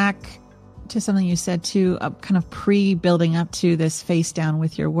circle back to something you said too, kind of pre-building up to this face down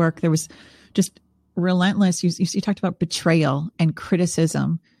with your work. There was just relentless, you talked about betrayal and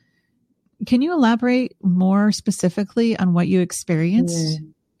criticism. Can you elaborate more specifically on what you experienced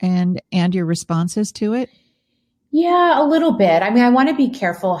and your responses to it? Yeah, a little bit. I mean, I want to be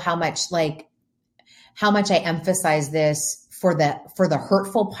careful how much I emphasize this for the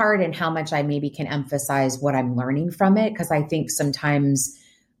hurtful part and how much I maybe can emphasize what I'm learning from it. Cause I think sometimes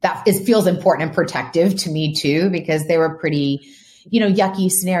feels important and protective to me too, because they were pretty,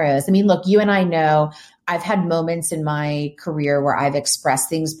 yucky scenarios. I mean, look, you and I know I've had moments in my career where I've expressed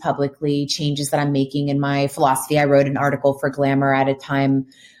things publicly, changes that I'm making in my philosophy. I wrote an article for Glamour at a time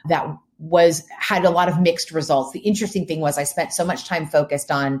that had a lot of mixed results. The interesting thing was I spent so much time focused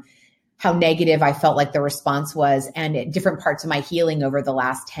on how negative I felt like the response was, and at different parts of my healing over the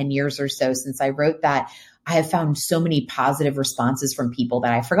last 10 years or so since I wrote that, I have found so many positive responses from people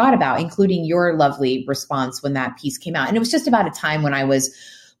that I forgot about, including your lovely response when that piece came out. And it was just about a time when I was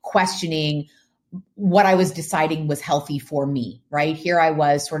questioning what I was deciding was healthy for me, right? Here I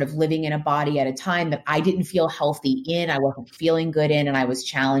was sort of living in a body at a time that I didn't feel healthy in, I wasn't feeling good in, and I was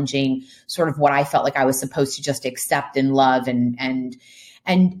challenging sort of what I felt like I was supposed to just accept and love and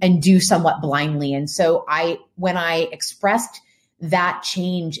do somewhat blindly. And so when I expressed that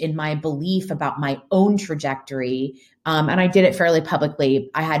change in my belief about my own trajectory, and I did it fairly publicly,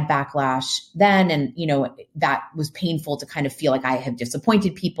 I had backlash then. And, that was painful to kind of feel like I had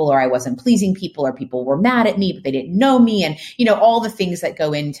disappointed people, or I wasn't pleasing people, or people were mad at me, but they didn't know me. And, all the things that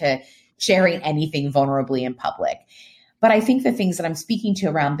go into sharing anything vulnerably in public. But I think the things that I'm speaking to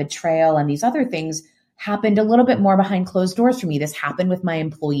around betrayal and these other things happened a little bit more behind closed doors for me. This happened with my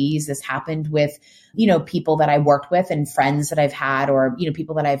employees. This happened with, people that I worked with and friends that I've had, or,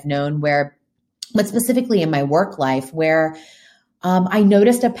 people that I've known but specifically in my work life where I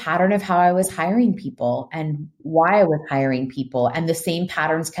noticed a pattern of how I was hiring people and why I was hiring people. And the same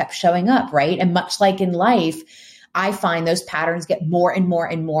patterns kept showing up, right? And much like in life, I find those patterns get more and more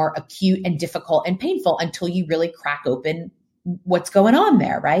and more acute and difficult and painful until you really crack open what's going on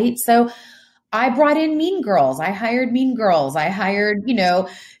there, right? So I brought in mean girls. I hired mean girls. I hired,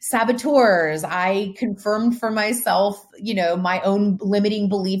 saboteurs. I confirmed for myself, my own limiting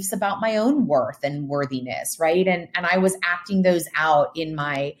beliefs about my own worth and worthiness, right? And I was acting those out in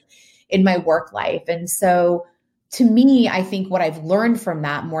my work life. And so to me, I think what I've learned from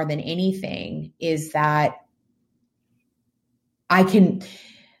that more than anything is that I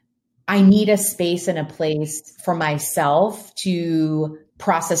need a space and a place for myself to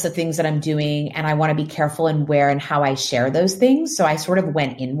process the things that I'm doing. And I want to be careful in where and how I share those things. So I sort of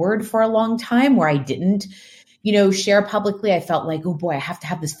went inward for a long time where I didn't, share publicly. I felt like, oh boy, I have to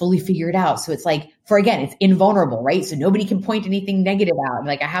have this fully figured out. So it's like, it's invulnerable, right? So nobody can point anything negative out.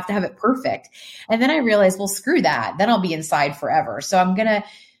 Like I have to have it perfect. And then I realized, well, screw that. Then I'll be inside forever. So I'm going to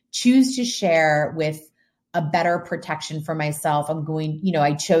choose to share with a better protection for myself.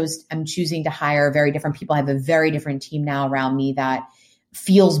 I'm choosing to hire very different people. I have a very different team now around me that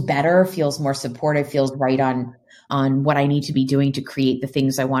feels better, feels more supportive, feels right on what I need to be doing to create the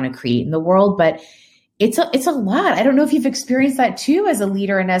things I want to create in the world. But it's a lot. I don't know if you've experienced that too as a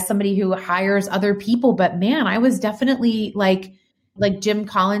leader and as somebody who hires other people, but man, I was definitely like Jim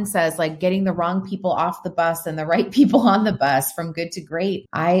Collins says, like getting the wrong people off the bus and the right people on the bus from good to great.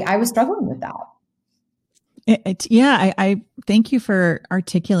 I was struggling with that. I thank you for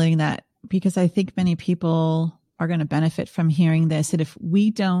articulating that, because I think many people are going to benefit from hearing this. And if we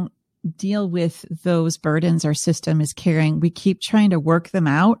don't deal with those burdens our system is carrying, we keep trying to work them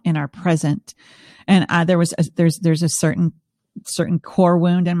out in our present. And there's a certain core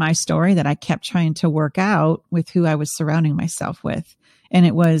wound in my story that I kept trying to work out with who I was surrounding myself with. And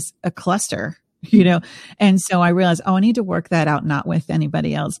it was a cluster, and so I realized, I need to work that out, not with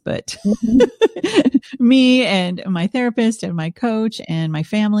anybody else, but me and my therapist and my coach and my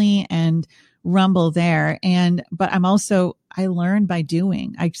family, and rumble there. But I'm also I learn by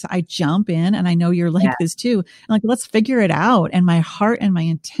doing. I jump in, and I know you're like this too. I'm like, let's figure it out. And my heart and my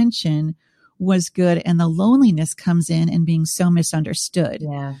intention was good. And the loneliness comes in and being so misunderstood.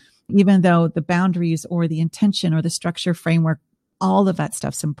 Yeah. Even though the boundaries or the intention or the structure framework, all of that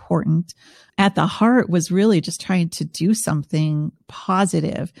stuff's important. At the heart was really just trying to do something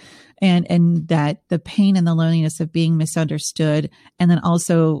positive, and that the pain and the loneliness of being misunderstood. And then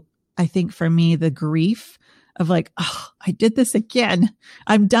also, I think for me, the grief of like, oh, I did this again.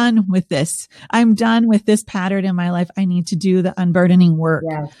 I'm done with this. I'm done with this pattern in my life. I need to do the unburdening work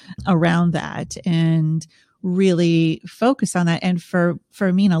around that and really focus on that. And for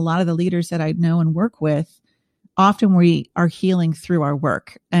me and a lot of the leaders that I know and work with, often we are healing through our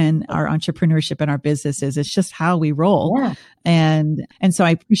work and our entrepreneurship and our businesses. It's just how we roll. Yeah. And so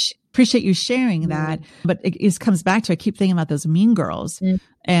I appreciate you sharing that. But it comes back to, I keep thinking about those mean girls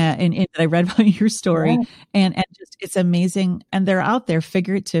and I read about your story and just, it's amazing. And they're out there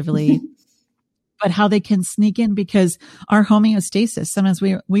figuratively, but how they can sneak in, because our homeostasis, sometimes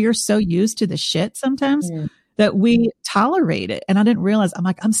we are so used to the shit sometimes that we tolerate it. And I didn't realize, I'm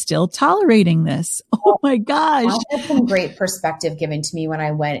like, I'm still tolerating this. Oh my gosh. I had some great perspective given to me when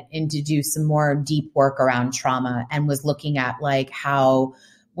I went in to do some more deep work around trauma, and was looking at like how,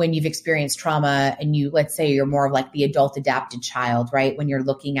 when you've experienced trauma and you, let's say you're more of like the adult adapted child, right? When you're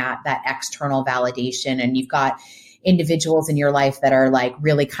looking at that external validation, and you've got individuals in your life that are like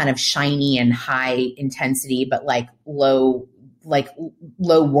really kind of shiny and high intensity, but like low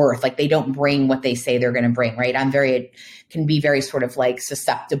worth, like they don't bring what they say they're going to bring, right? Can be very sort of like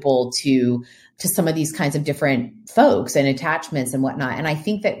susceptible to some of these kinds of different folks and attachments and whatnot. And I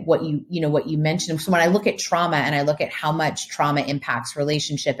think that what you mentioned, so when I look at trauma and I look at how much trauma impacts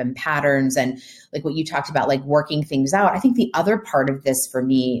relationship and patterns, and like what you talked about, like working things out, I think the other part of this for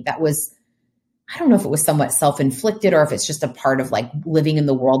me that was, I don't know if it was somewhat self-inflicted or if it's just a part of like living in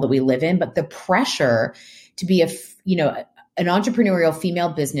the world that we live in, but the pressure to be an entrepreneurial female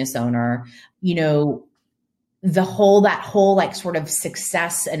business owner, that whole like sort of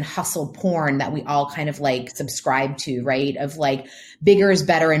success and hustle porn that we all kind of like subscribe to, right? Of like bigger is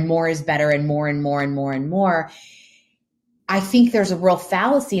better and more is better and more and more and more and more. I think there's a real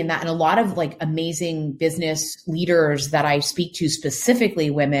fallacy in that. And a lot of like amazing business leaders that I speak to, specifically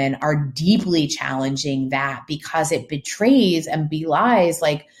women, are deeply challenging that, because it betrays and belies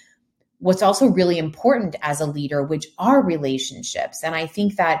like what's also really important as a leader, which are relationships. And I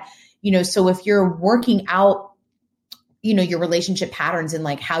think that, so if you're working out, your relationship patterns and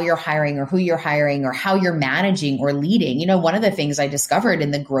like how you're hiring or who you're hiring or how you're managing or leading, one of the things I discovered in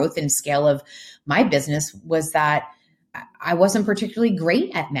the growth and scale of my business was that I wasn't particularly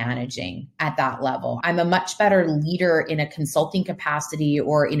great at managing at that level. I'm a much better leader in a consulting capacity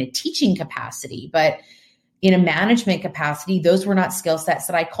or in a teaching capacity, but in a management capacity, those were not skill sets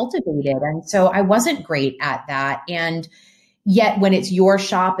that I cultivated. And so I wasn't great at that. And yet when it's your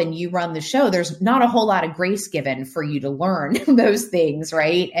shop and you run the show, there's not a whole lot of grace given for you to learn those things,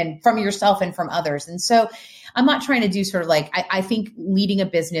 right? And from yourself and from others. And so I'm not trying to do sort of like, I think leading a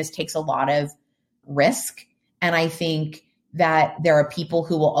business takes a lot of risk. And I think that there are people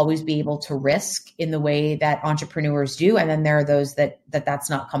who will always be able to risk in the way that entrepreneurs do. And then there are those that's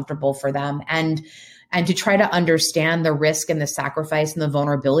not comfortable for them. And to try to understand the risk and the sacrifice and the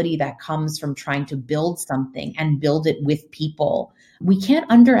vulnerability that comes from trying to build something and build it with people. We can't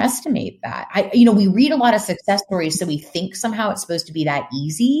underestimate that. We read a lot of success stories, so we think somehow it's supposed to be that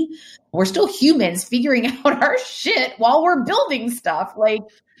easy. We're still humans figuring out our shit while we're building stuff. Like,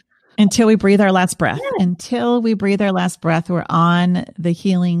 until we breathe our last breath. Yeah. Until we breathe our last breath, we're on the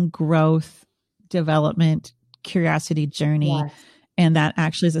healing, growth, development, curiosity journey. Yes. And that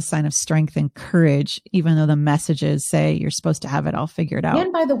actually is a sign of strength and courage, even though the messages say you're supposed to have it all figured out.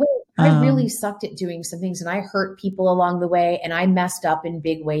 And by the way, I really sucked at doing some things, and I hurt people along the way, and I messed up in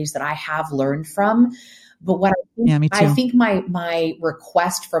big ways that I have learned from. But what I think my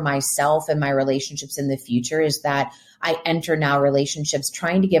request for myself and my relationships in the future is that I enter now relationships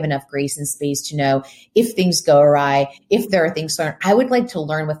trying to give enough grace and space to know if things go awry, if there are things to learn. I would like to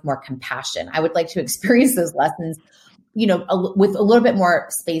learn with more compassion. I would like to experience those lessons, with a little bit more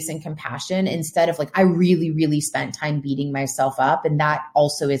space and compassion, instead of like, I really, really spent time beating myself up. And that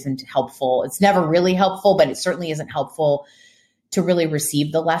also isn't helpful. It's never really helpful, but it certainly isn't helpful to really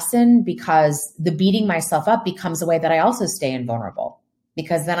receive the lesson, because the beating myself up becomes a way that I also stay invulnerable,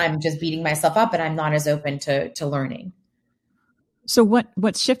 because then I'm just beating myself up and I'm not as open to learning. So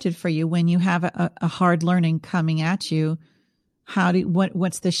what's shifted for you when you have a hard learning coming at you?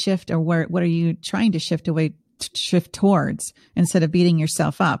 What's the shift, or what are you trying to shift towards, instead of beating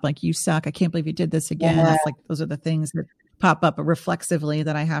yourself up? Like, you suck. I can't believe you did this again. Yeah. It's like, those are the things that pop up reflexively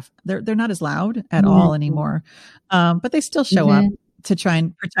that I have. They're not as loud at all anymore. But they still show up to try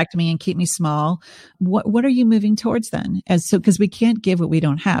and protect me and keep me small. What are you moving towards then? Because we can't give what we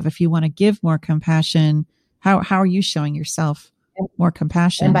don't have. If you want to give more compassion, how are you showing yourself more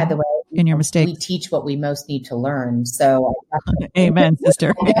compassion? And by the way, in your mistakes, we teach what we most need to learn. So amen,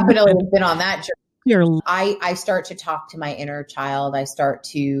 sister. I definitely have been on that journey. I start to talk to my inner child. I start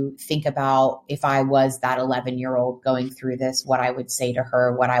to think about if I was that 11-year-old going through this, what I would say to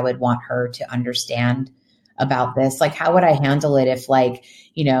her, what I would want her to understand about this. Like, how would I handle it if, like,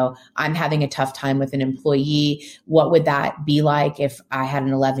 you know, I'm having a tough time with an employee? What would that be like if I had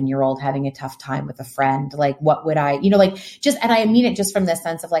an 11-year-old having a tough time with a friend? Like, what would I, you know, like, just, and I mean it just from the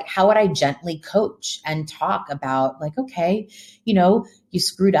sense of like, how would I gently coach and talk about, like, okay, you know, you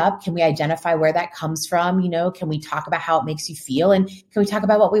screwed up. Can we identify where that comes from? You know, can we talk about how it makes you feel? And can we talk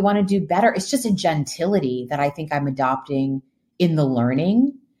about what we want to do better? It's just a gentility that I think I'm adopting in the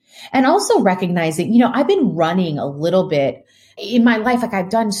learning. And also recognizing, you know, I've been running a little bit in my life. Like, I've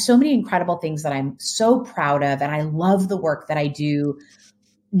done so many incredible things that I'm so proud of. And I love the work that I do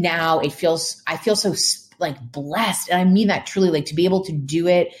now. I feel so like blessed. And I mean that truly, like, to be able to do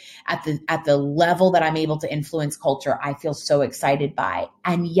it at the level that I'm able to influence culture, I feel so excited by.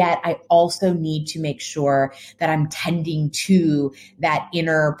 And yet I also need to make sure that I'm tending to that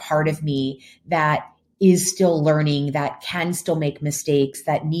inner part of me that is still learning, that can still make mistakes,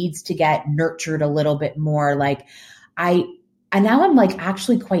 that needs to get nurtured a little bit more. Like, and now I'm like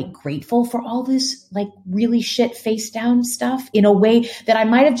actually quite grateful for all this like really shit face down stuff in a way that I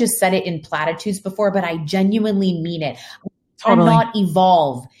might have just said it in platitudes before, but I genuinely mean it. Totally. I cannot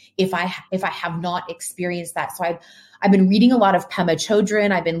evolve if I have not experienced that. So I've been reading a lot of Pema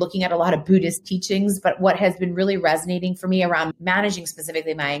Chodron. I've been looking at a lot of Buddhist teachings, but what has been really resonating for me around managing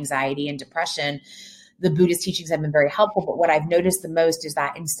specifically my anxiety and depression, the Buddhist teachings have been very helpful. But what I've noticed the most is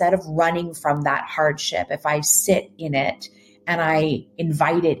that instead of running from that hardship, if I sit in it and I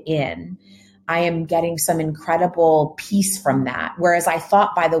invite it in, I am getting some incredible peace from that. Whereas I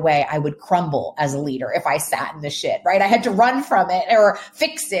thought, by the way, I would crumble as a leader if I sat in the shit, right? I had to run from it or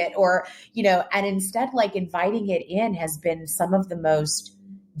fix it or, you know, and instead, like, inviting it in has been some of the most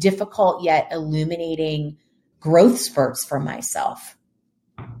difficult yet illuminating growth spurts for myself.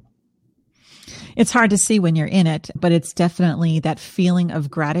 It's hard to see when you're in it, but it's definitely that feeling of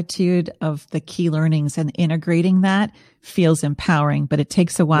gratitude of the key learnings, and integrating that feels empowering, but it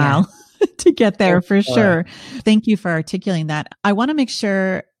takes a while to get there for sure. Thank you for articulating that. I want to make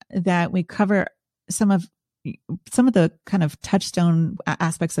sure that we cover some of the kind of touchstone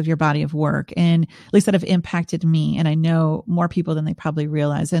aspects of your body of work, and at least that have impacted me. And I know more people than they probably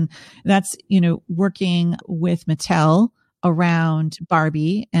realize. And that's, you know, working with Mattel around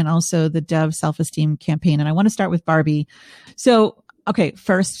Barbie and also the Dove self-esteem campaign. And I want to start with Barbie. So, okay,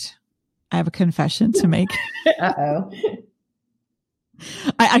 first I have a confession to make. Uh-oh.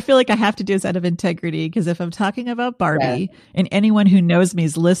 I feel like I have to do this out of integrity, because if I'm talking about Barbie and anyone who knows me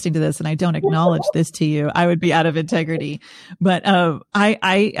is listening to this and I don't acknowledge this to you, I would be out of integrity. But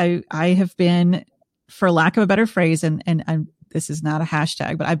I have been, for lack of a better phrase, and this is not a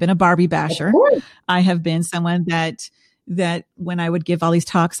hashtag, but I've been a Barbie basher. I have been someone that when I would give all these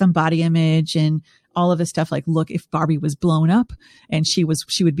talks on body image and all of this stuff, like, look, if Barbie was blown up and she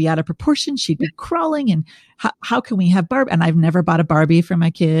would be out of proportion, she'd be crawling, and how can we have Barbie? And I've never bought a Barbie for my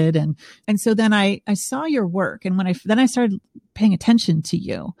kid. And so then I saw your work, and then I started paying attention to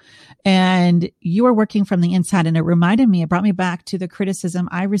you, and you were working from the inside. And it brought me back to the criticism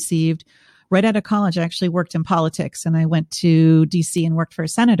I received right out of college. I actually worked in politics, and I went to DC and worked for a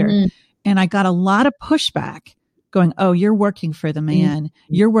senator, and I got a lot of pushback going, oh, you're working for the man.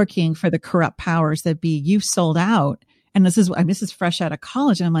 You're working for the corrupt powers that be. You've sold out. And this is fresh out of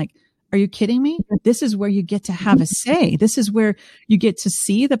college. And I'm like, are you kidding me? This is where you get to have a say. This is where you get to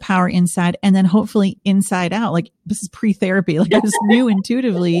see the power inside, and then hopefully inside out. Like, this is pre-therapy. Like, I just knew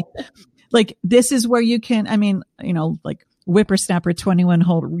intuitively, like, this is where you can, I mean, you know, like, whippersnapper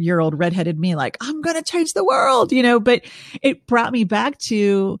 21-year-old redheaded me, like, I'm going to change the world, you know, but it brought me back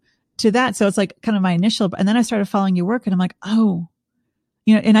to that. So it's like kind of my initial, and then I started following your work, and I'm like, oh,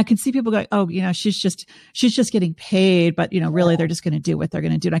 you know, and I could see people going, oh, you know, she's just getting paid, but, you know, really they're just going to do what they're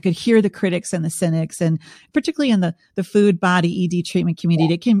going to do. And I could hear the critics and the cynics, and particularly in the food, body, ED treatment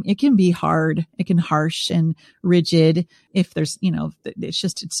community, it can be hard. It can harsh and rigid if there's, you know,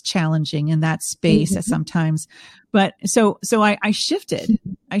 it's challenging in that space sometimes. But so I shifted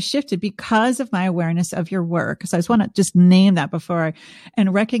because of my awareness of your work. So I just want to just name that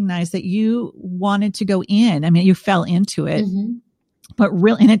and recognize that you wanted to go in. I mean, you fell into it. But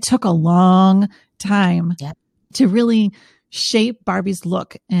really, and it took a long time to really shape Barbie's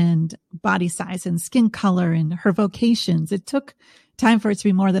look and body size and skin color and her vocations. It took time for it to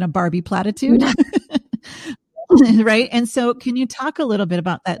be more than a Barbie platitude. Right. And so can you talk a little bit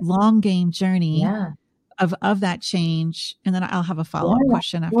about that long game journey of that change? And then I'll have a follow-up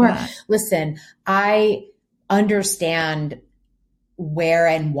question after that. Listen, I understand where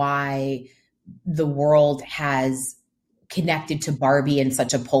and why the world has connected to Barbie in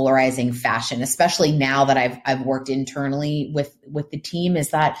such a polarizing fashion, especially now that I've worked internally with the team, is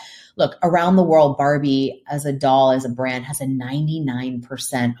that, look, around the world, Barbie as a doll, as a brand, has a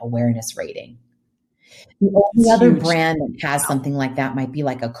 99% awareness rating. The only other brand that has something like that might be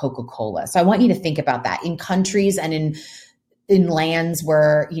like a Coca-Cola. So I want you to think about that in countries and in lands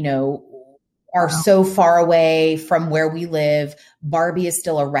where, are so far away from where we live. Barbie is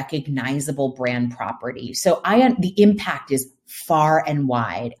still a recognizable brand property. So the impact is far and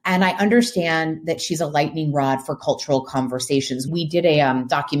wide. And I understand that she's a lightning rod for cultural conversations. We did a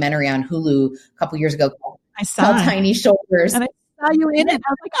documentary on Hulu a couple years ago called Tiny Shoulders. And I saw you in it. I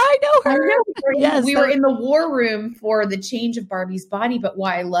was like, I know her. Yes, we were in the war room for the change of Barbie's body. But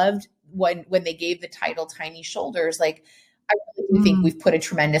why I loved when they gave the title Tiny Shoulders, like, I really do think we've put a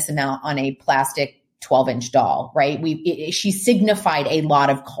tremendous amount on a plastic 12-inch doll, right? She signified a lot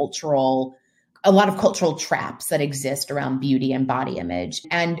of cultural traps that exist around beauty and body image.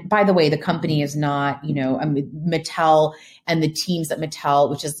 And by the way, the company is not, Mattel and the teams at Mattel,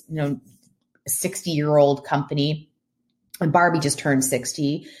 which is, a 60-year-old company, and Barbie just turned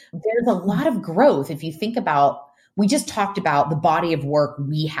 60. There's a lot of growth. If you think about, we just talked about the body of work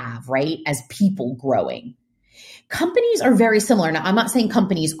we have, right? As people growing. Companies are very similar. Now, I'm not saying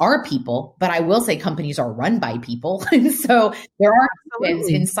companies are people, but I will say companies are run by people. And so there are humans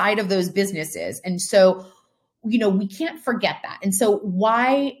inside of those businesses. And so, we can't forget that. And so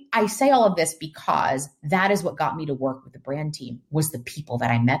why I say all of this, because that is what got me to work with the brand team, was the people that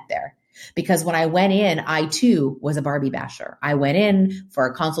I met there. Because when I went in, I too was a Barbie basher. I went in for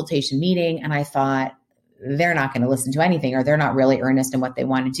a consultation meeting and I thought, they're not going to listen to anything, or they're not really earnest in what they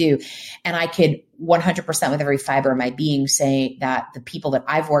want to do. And I could 100% with every fiber of my being say that the people that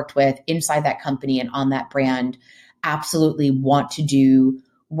I've worked with inside that company and on that brand absolutely want to do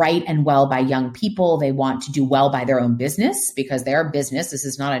right and well by young people. They want to do well by their own business, because they're a business. This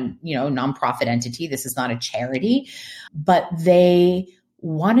is not a, nonprofit entity. This is not a charity, but they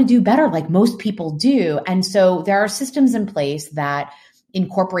want to do better like most people do. And so there are systems in place that, in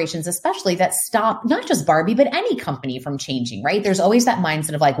corporations especially, that stop not just Barbie, but any company from changing, right? There's always that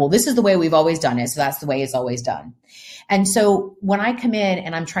mindset of like, well, this is the way we've always done it, so that's the way it's always done. And so when I come in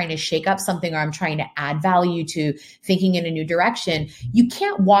and I'm trying to shake up something, or I'm trying to add value to thinking in a new direction, you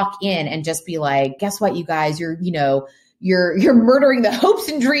can't walk in and just be like, guess what, you guys, you're murdering the hopes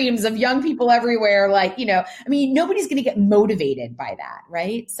and dreams of young people everywhere. Like, nobody's going to get motivated by that,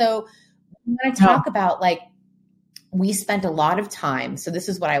 right? So when I talk about like, we spent a lot of time. So this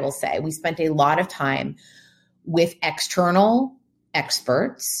is what I will say. We spent a lot of time with external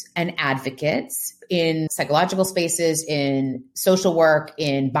experts and advocates in psychological spaces, in social work,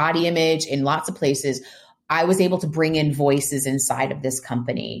 in body image, in lots of places. I was able to bring in voices inside of this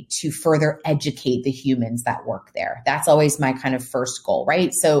company to further educate the humans that work there. That's always my kind of first goal,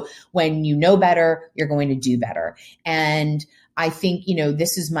 right? So when you know better, you're going to do better. And I think,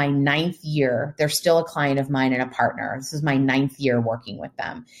 this is my 9th year. They're still a client of mine and a partner. This is my 9th year working with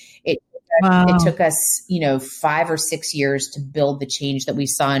them. It took us, 5 or 6 years to build the change that we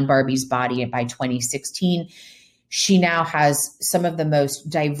saw in Barbie's body. And by 2016, she now has some of the most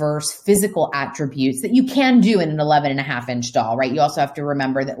diverse physical attributes that you can do in an 11.5-inch doll, right? You also have to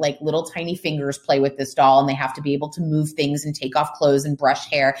remember that like little tiny fingers play with this doll, and they have to be able to move things and take off clothes and brush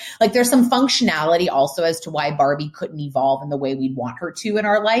hair. Like there's some functionality also as to why Barbie couldn't evolve in the way we'd want her to in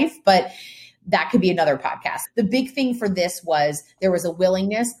our life. But that could be another podcast. The big thing for this was there was a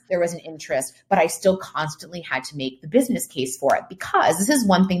willingness, there was an interest, but I still constantly had to make the business case for it, because this is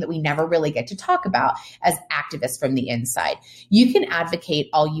one thing that we never really get to talk about as activists from the inside. You can advocate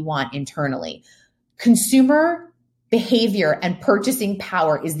all you want internally. Consumer behavior and purchasing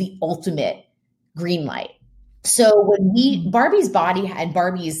power is the ultimate green light. So when Barbie's body and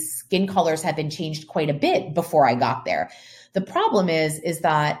Barbie's skin colors have been changed quite a bit before I got there. The problem is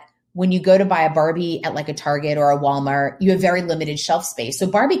that when you go to buy a Barbie at like a Target or a Walmart, you have very limited shelf space. So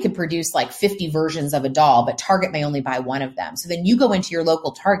Barbie could produce like 50 versions of a doll, but Target may only buy one of them. So then you go into your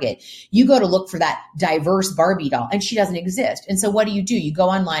local Target, you go to look for that diverse Barbie doll, and she doesn't exist. And so what do? You go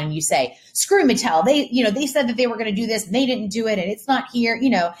online and you say, screw Mattel. They said that they were going to do this and they didn't do it, and it's not here,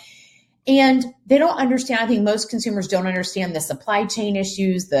 And they don't understand. I think most consumers don't understand the supply chain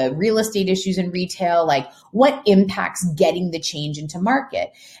issues, the real estate issues in retail, like what impacts getting the change into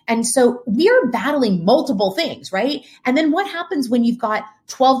market. And so we are battling multiple things, right? And then what happens when you've got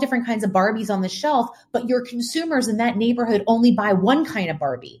 12 different kinds of Barbies on the shelf, but your consumers in that neighborhood only buy one kind of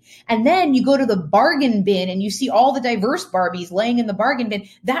Barbie? And then you go to the bargain bin and you see all the diverse Barbies laying in the bargain bin.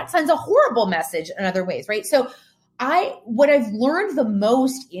 That sends a horrible message in other ways, right? So what I've learned the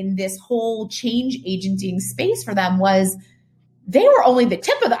most in this whole change agenting space for them was they were only the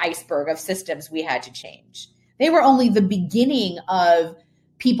tip of the iceberg of systems we had to change. They were only the beginning of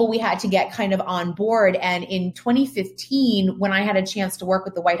people we had to get kind of on board. And in 2015, when I had a chance to work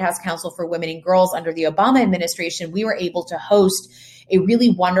with the White House Council for Women and Girls under the Obama administration, we were able to host a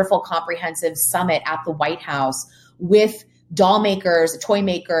really wonderful comprehensive summit at the White House with doll makers, toy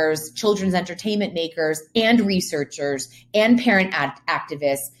makers, children's entertainment makers, and researchers and parent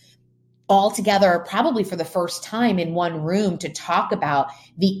activists all together, probably for the first time in one room, to talk about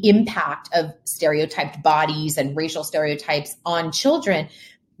the impact of stereotyped bodies and racial stereotypes on children.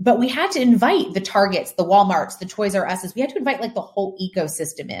 But we had to invite the Targets, the Walmarts, the Toys R Us's. We had to invite like the whole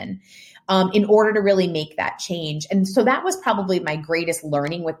ecosystem in order to really make that change. And so that was probably my greatest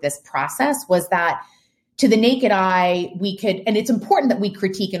learning with this process, was that to the naked eye, we could, and it's important that we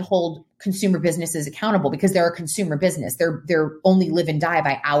critique and hold consumer businesses accountable because they're a consumer business. They're only live and die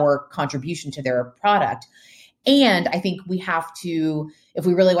by our contribution to their product. And I think we have to, if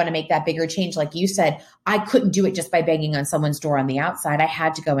we really want to make that bigger change, like you said, I couldn't do it just by banging on someone's door on the outside. I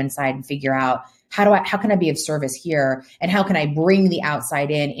had to go inside and figure out how can I be of service here? And how can I bring the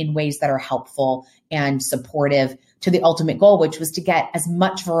outside in ways that are helpful and supportive to the ultimate goal, which was to get as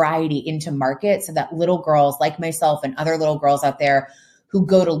much variety into market so that little girls like myself and other little girls out there who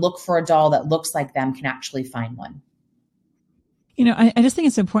go to look for a doll that looks like them can actually find one. You know, I just think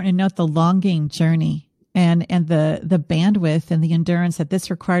it's important to note the long game journey and the bandwidth and the endurance that this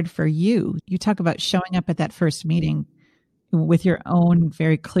required for you. You talk about showing up at that first meeting with your own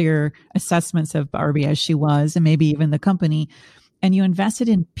very clear assessments of Barbie as she was, and maybe even the company, and you invested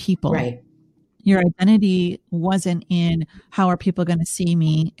in people. Right. Your identity wasn't in how are people going to see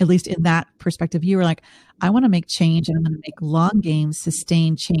me, at least in that perspective. You were like, I want to make change and I'm going to make long game,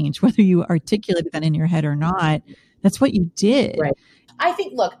 sustained change, whether you articulated that in your head or not. That's what you did. Right. I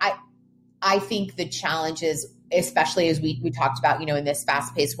think, look, I think the challenge is, especially as we talked about, in this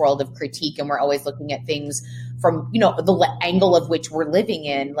fast-paced world of critique, and we're always looking at things from, the angle of which we're living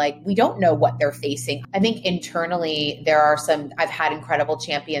in, like we don't know what they're facing. I think internally there are I've had incredible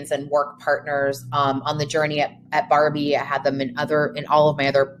champions and work partners on the journey at Barbie. I had them in all of my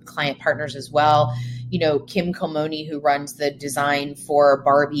other client partners as well. Kim Komoni, who runs the design for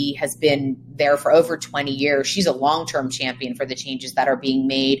Barbie, has been there for over 20 years. She's a long-term champion for the changes that are being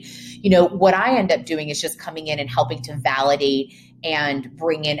made. What I end up doing is just coming in and helping to validate and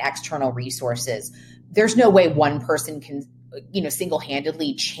bring in external resources. There's no way one person can,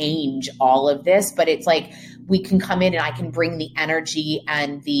 single-handedly change all of this, but it's like we can come in and I can bring the energy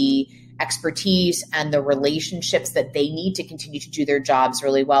and the expertise and the relationships that they need to continue to do their jobs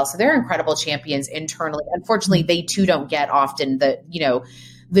really well. So they're incredible champions internally. Unfortunately, they too don't get often the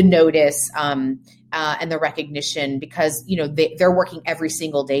notice and the recognition because, they're working every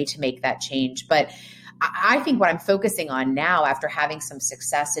single day to make that change. But I think what I'm focusing on now, after having some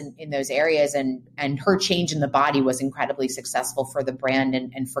success in those areas, and her change in the body was incredibly successful for the brand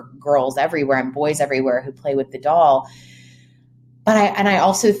and for girls everywhere and boys everywhere who play with the doll. But I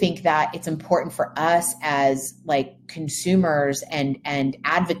also think that it's important for us as like consumers and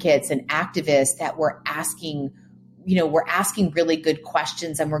advocates and activists that we're asking really good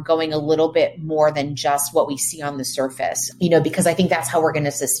questions, and we're going a little bit more than just what we see on the surface, because I think that's how we're going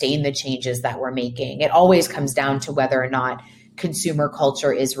to sustain the changes that we're making. It always comes down to whether or not consumer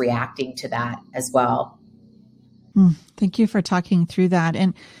culture is reacting to that as well. Thank you for talking through that.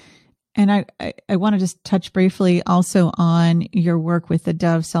 And I want to just touch briefly also on your work with the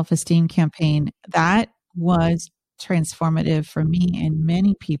Dove Self-Esteem campaign. That was transformative for me and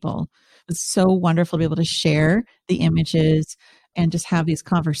many people. It was so wonderful to be able to share the images and just have these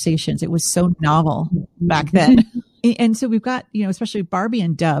conversations. It was so novel back then. And so we've got, especially Barbie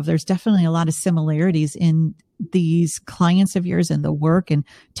and Dove, there's definitely a lot of similarities in these clients of yours and the work and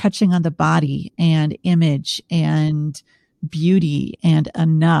touching on the body and image and beauty and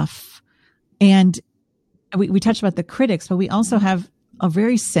enough. And we touched about the critics, but we also have a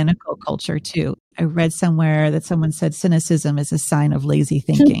very cynical culture too. I read somewhere that someone said cynicism is a sign of lazy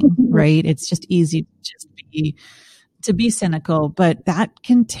thinking, right? It's just easy to be cynical, but that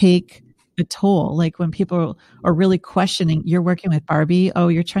can take the toll. Like when people are really questioning, you're working with Barbie. Oh,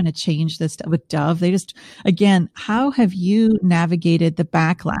 you're trying to change this stuff with Dove. They just, again, how have you navigated the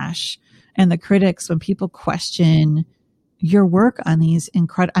backlash and the critics when people question your work on these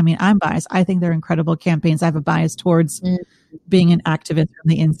incredible, I mean, I'm biased. I think they're incredible campaigns. I have a bias towards being an activist from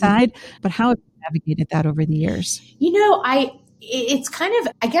the inside, but how have you navigated that over the years? It's kind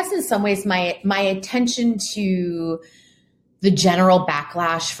of, I guess in some ways, my attention to the general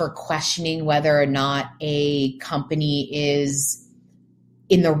backlash for questioning whether or not a company is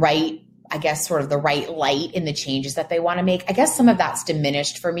in the right, I guess, sort of the right light in the changes that they want to make. I guess some of that's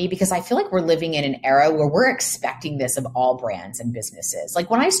diminished for me because I feel like we're living in an era where we're expecting this of all brands and businesses. Like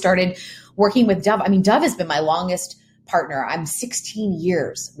when I started working with Dove, I mean, Dove has been my longest partner. I'm 16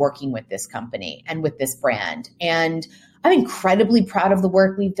 years working with this company and with this brand. And I'm incredibly proud of the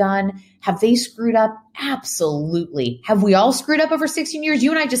work we've done. Have they screwed up? Absolutely. Have we all screwed up over 16 years? You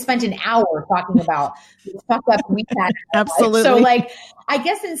and I just spent an hour talking about the fuck up we've had. Absolutely. So like, I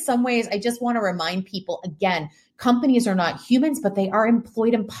guess in some ways, I just want to remind people again, companies are not humans, but they are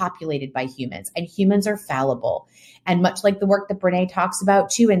employed and populated by humans, and humans are fallible. And much like the work that Brene talks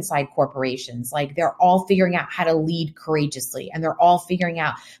about too inside corporations, like they're all figuring out how to lead courageously and they're all figuring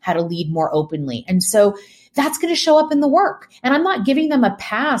out how to lead more openly. And so that's going to show up in the work. And I'm not giving them a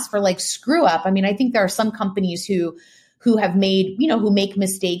pass for like screw up. I mean, I think there are some companies who have made, who make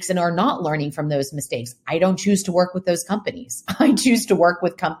mistakes and are not learning from those mistakes. I don't choose to work with those companies. I choose to work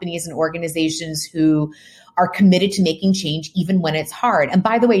with companies and organizations who are committed to making change even when it's hard. And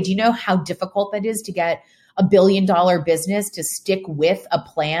by the way, do you know how difficult that is to get a $1 billion business to stick with a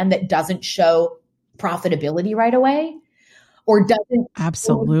plan that doesn't show profitability right away? Or doesn't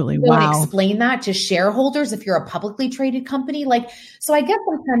absolutely wow explain that to shareholders if you're a publicly traded company? Like, so I guess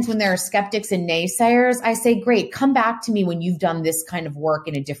sometimes when there are skeptics and naysayers, I say, great, come back to me when you've done this kind of work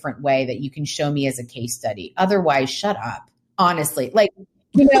in a different way that you can show me as a case study. Otherwise, shut up. Honestly, like,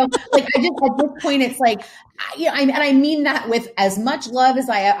 like I just, at this point, it's like, and I mean that with as much love as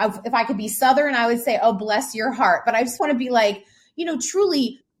if I could be Southern, I would say, oh, bless your heart. But I just want to be like,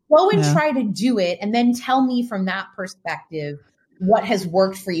 truly, go and try to do it and then tell me from that perspective what has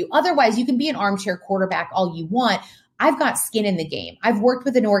worked for you. Otherwise, you can be an armchair quarterback all you want. I've got skin in the game. I've worked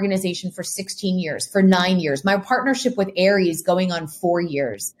with an organization for 16 years, for 9 years. My partnership with Aries going on 4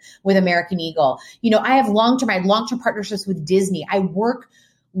 years with American Eagle. I had long-term partnerships with Disney. I work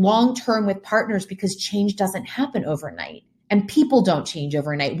long-term with partners because change doesn't happen overnight and people don't change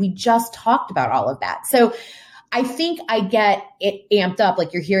overnight. We just talked about all of that. So I think I get it amped up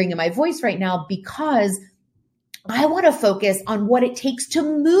like you're hearing in my voice right now because I want to focus on what it takes to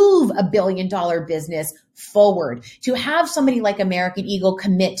move a $1 billion business forward, to have somebody like American Eagle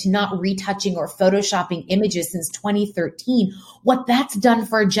commit to not retouching or photoshopping images since 2013, what that's done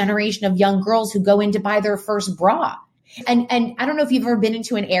for a generation of young girls who go in to buy their first bra. And I don't know if you've ever been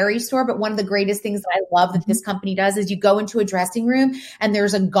into an Aerie store, but one of the greatest things that I love that this company does is you go into a dressing room and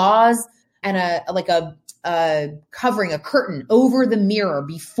there's a gauze and a covering, a curtain over the mirror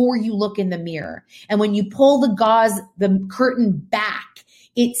before you look in the mirror. And when you pull the curtain back,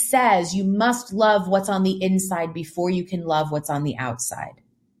 it says you must love what's on the inside before you can love what's on the outside.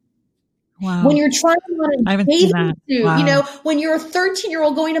 Wow. When you're trying on a bathing suit, wow. When you're a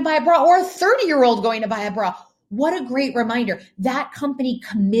 13-year-old going to buy a bra or a 30-year-old going to buy a bra, what a great reminder. That company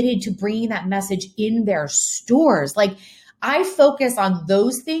committed to bringing that message in their stores. Like, I focus on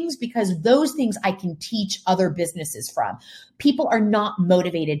those things because those things I can teach other businesses from. People are not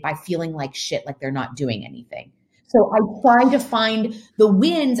motivated by feeling like shit, like they're not doing anything. So I try to find the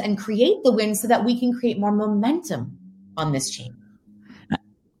wins and create the wins so that we can create more momentum on this chain.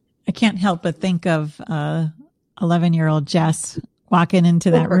 I can't help but think of 11-year-old Jess walking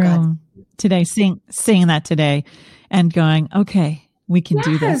into that room today, seeing that today and going, okay, we can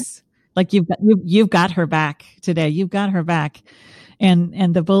do this. Like you've got her back today. You've got her back.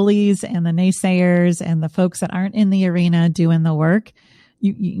 And the bullies and the naysayers and the folks that aren't in the arena doing the work,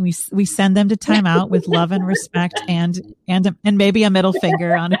 we send them to timeout with love and respect and maybe a middle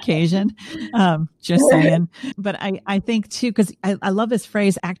finger on occasion. Just saying. But I think too, because I love this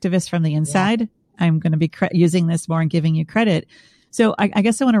phrase, activist from the inside. Yeah. I'm going to be using this more and giving you credit. So I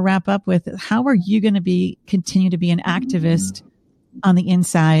guess I want to wrap up with, how are you going to continue to be an activist on the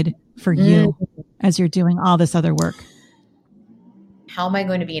inside for you as you're doing all this other work? How am I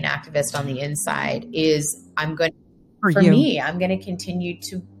going to be an activist on the inside is I'm going to continue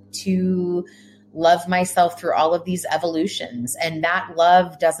to love myself through all of these evolutions. And that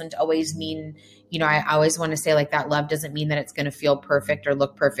love doesn't always mean, I always want to say like that love doesn't mean that it's going to feel perfect or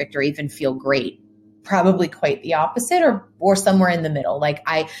look perfect or even feel great. probably quite the opposite, or somewhere in the middle. Like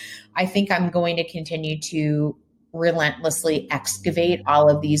I think I'm going to continue to relentlessly excavate all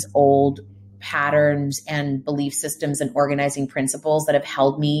of these old patterns and belief systems and organizing principles that have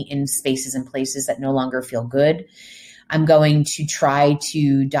held me in spaces and places that no longer feel good. I'm going to try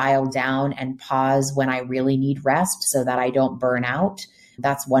to dial down and pause when I really need rest so that I don't burn out.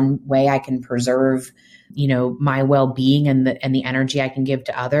 That's one way I can preserve, my well-being and the energy I can give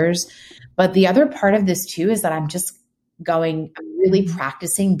to others. But the other part of this too is that I'm really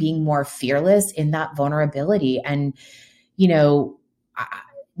practicing being more fearless in that vulnerability and,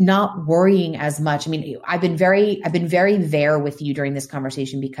 not worrying as much. I mean, I've been very there with you during this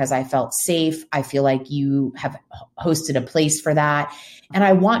conversation because I felt safe. I feel like you have hosted a place for that. And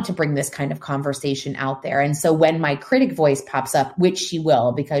I want to bring this kind of conversation out there. And so when my critic voice pops up, which she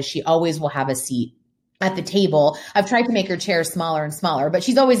will, because she always will have a seat at the table. I've tried to make her chair smaller and smaller, but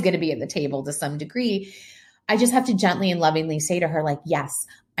she's always going to be at the table to some degree. I just have to gently and lovingly say to her, like, yes,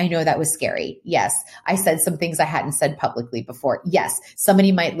 I know that was scary. Yes, I said some things I hadn't said publicly before. Yes,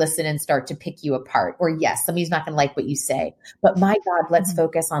 somebody might listen and start to pick you apart. Or yes, somebody's not going to like what you say. But my God, let's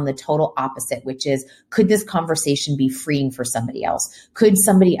focus on the total opposite, which is, could this conversation be freeing for somebody else? Could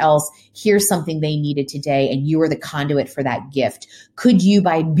somebody else hear something they needed today and you were the conduit for that gift? Could you,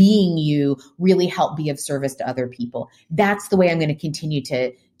 by being you, really help be of service to other people? That's the way I'm going to continue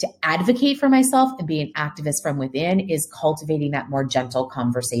to advocate for myself and be an activist from within, is cultivating that more gentle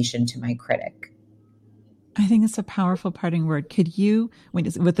conversation to my critic. I think it's a powerful parting word. Could you,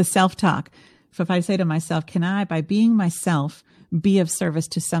 with the self-talk, if I say to myself, can I, by being myself, be of service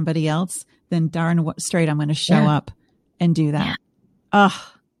to somebody else, then darn straight I'm going to show up and do that.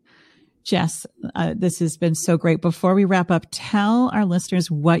 Oh, Jess, this has been so great. Before we wrap up, tell our listeners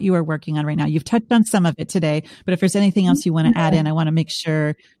what you are working on right now. You've touched on some of it today, but if there's anything else you want to add in, I want to make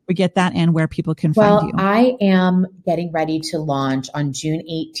sure we get that and where people can find you. I am getting ready to launch on June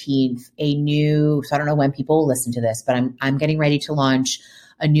 18th so I don't know when people will listen to this, but I'm getting ready to launch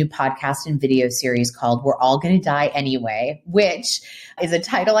a new podcast and video series called We're All Gonna Die Anyway, which is a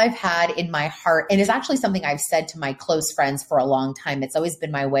title I've had in my heart and is actually something I've said to my close friends for a long time. It's always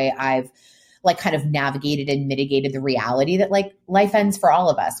been my way I've kind of navigated and mitigated the reality that life ends for all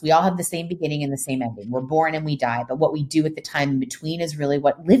of us. We all have the same beginning and the same ending. We're born and we die, but what we do at the time in between is really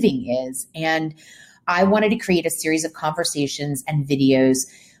what living is. And I wanted to create a series of conversations and videos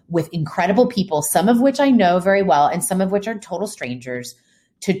with incredible people, some of which I know very well and some of which are total strangers,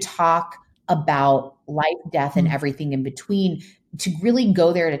 to talk about life, death, and everything in between, to really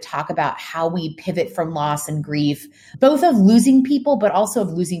go there to talk about how we pivot from loss and grief, both of losing people, but also of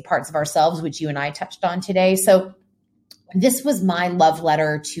losing parts of ourselves, which you and I touched on today. So this was my love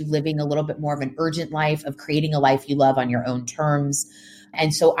letter to living a little bit more of an urgent life, of creating a life you love on your own terms.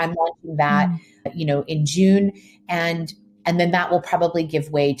 And so I'm launching that, in June. And then that will probably give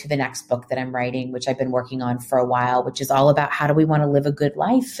way to the next book that I'm writing, which I've been working on for a while, which is all about how do we want to live a good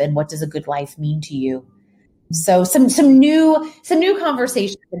life and what does a good life mean to you? So some new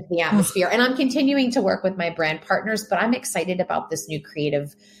conversations into the atmosphere. And I'm continuing to work with my brand partners, but I'm excited about this new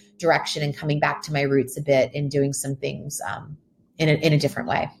creative direction and coming back to my roots a bit and doing some things in a different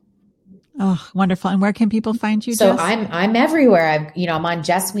way. Oh, wonderful. And where can people find you, So Jess? I'm everywhere. I'm on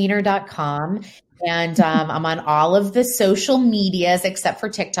jessweiner.com. And I'm on all of the social medias except for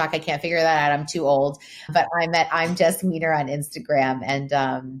TikTok. I can't figure that out. I'm too old. But I'm Jess Weiner on Instagram. And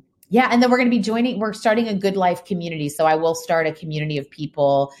and then we're starting a Good Life community. So I will start a community of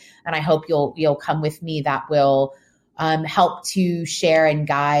people, and I hope you'll come with me that will help to share and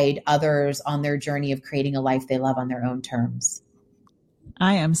guide others on their journey of creating a life they love on their own terms.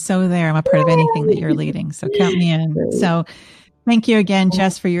 I am so there. I'm a part of anything that you're leading. So count me in. So thank you again,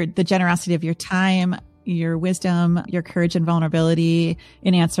 Jess, for the generosity of your time, your wisdom, your courage and vulnerability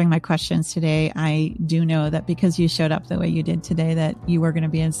in answering my questions today. I do know that because you showed up the way you did today, that you are going to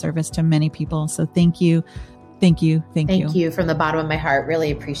be in service to many people. So thank you. Thank you. Thank you. Thank you from the bottom of my heart. Really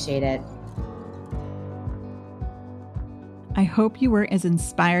appreciate it. I hope you were as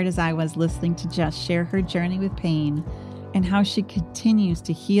inspired as I was listening to Jess share her journey with pain and how she continues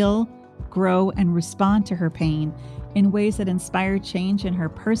to heal, grow, and respond to her pain in ways that inspire change in her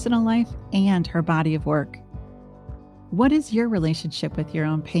personal life and her body of work. What is your relationship with your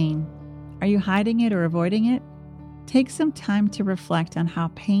own pain? Are you hiding it or avoiding it? Take some time to reflect on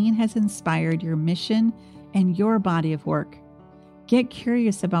how pain has inspired your mission and your body of work. Get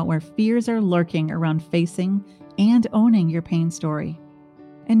curious about where fears are lurking around facing and owning your pain story.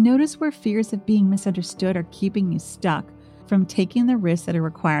 And notice where fears of being misunderstood are keeping you stuck from taking the risks that are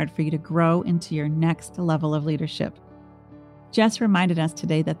required for you to grow into your next level of leadership. Jess reminded us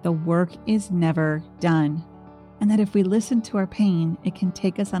today that the work is never done, and that if we listen to our pain, it can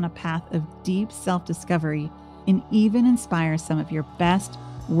take us on a path of deep self-discovery and even inspire some of your best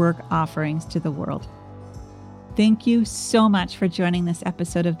work offerings to the world. Thank you so much for joining this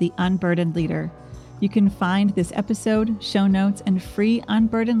episode of The Unburdened Leader. You can find this episode, show notes, and free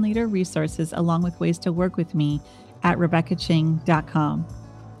Unburdened Leader resources along with ways to work with me at RebeccaChing.com.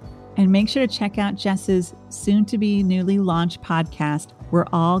 And make sure to check out Jess's soon-to-be newly launched podcast, We're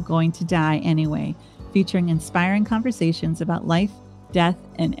All Going to Die Anyway, featuring inspiring conversations about life, death,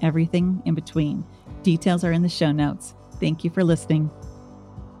 and everything in between. Details are in the show notes. Thank you for listening.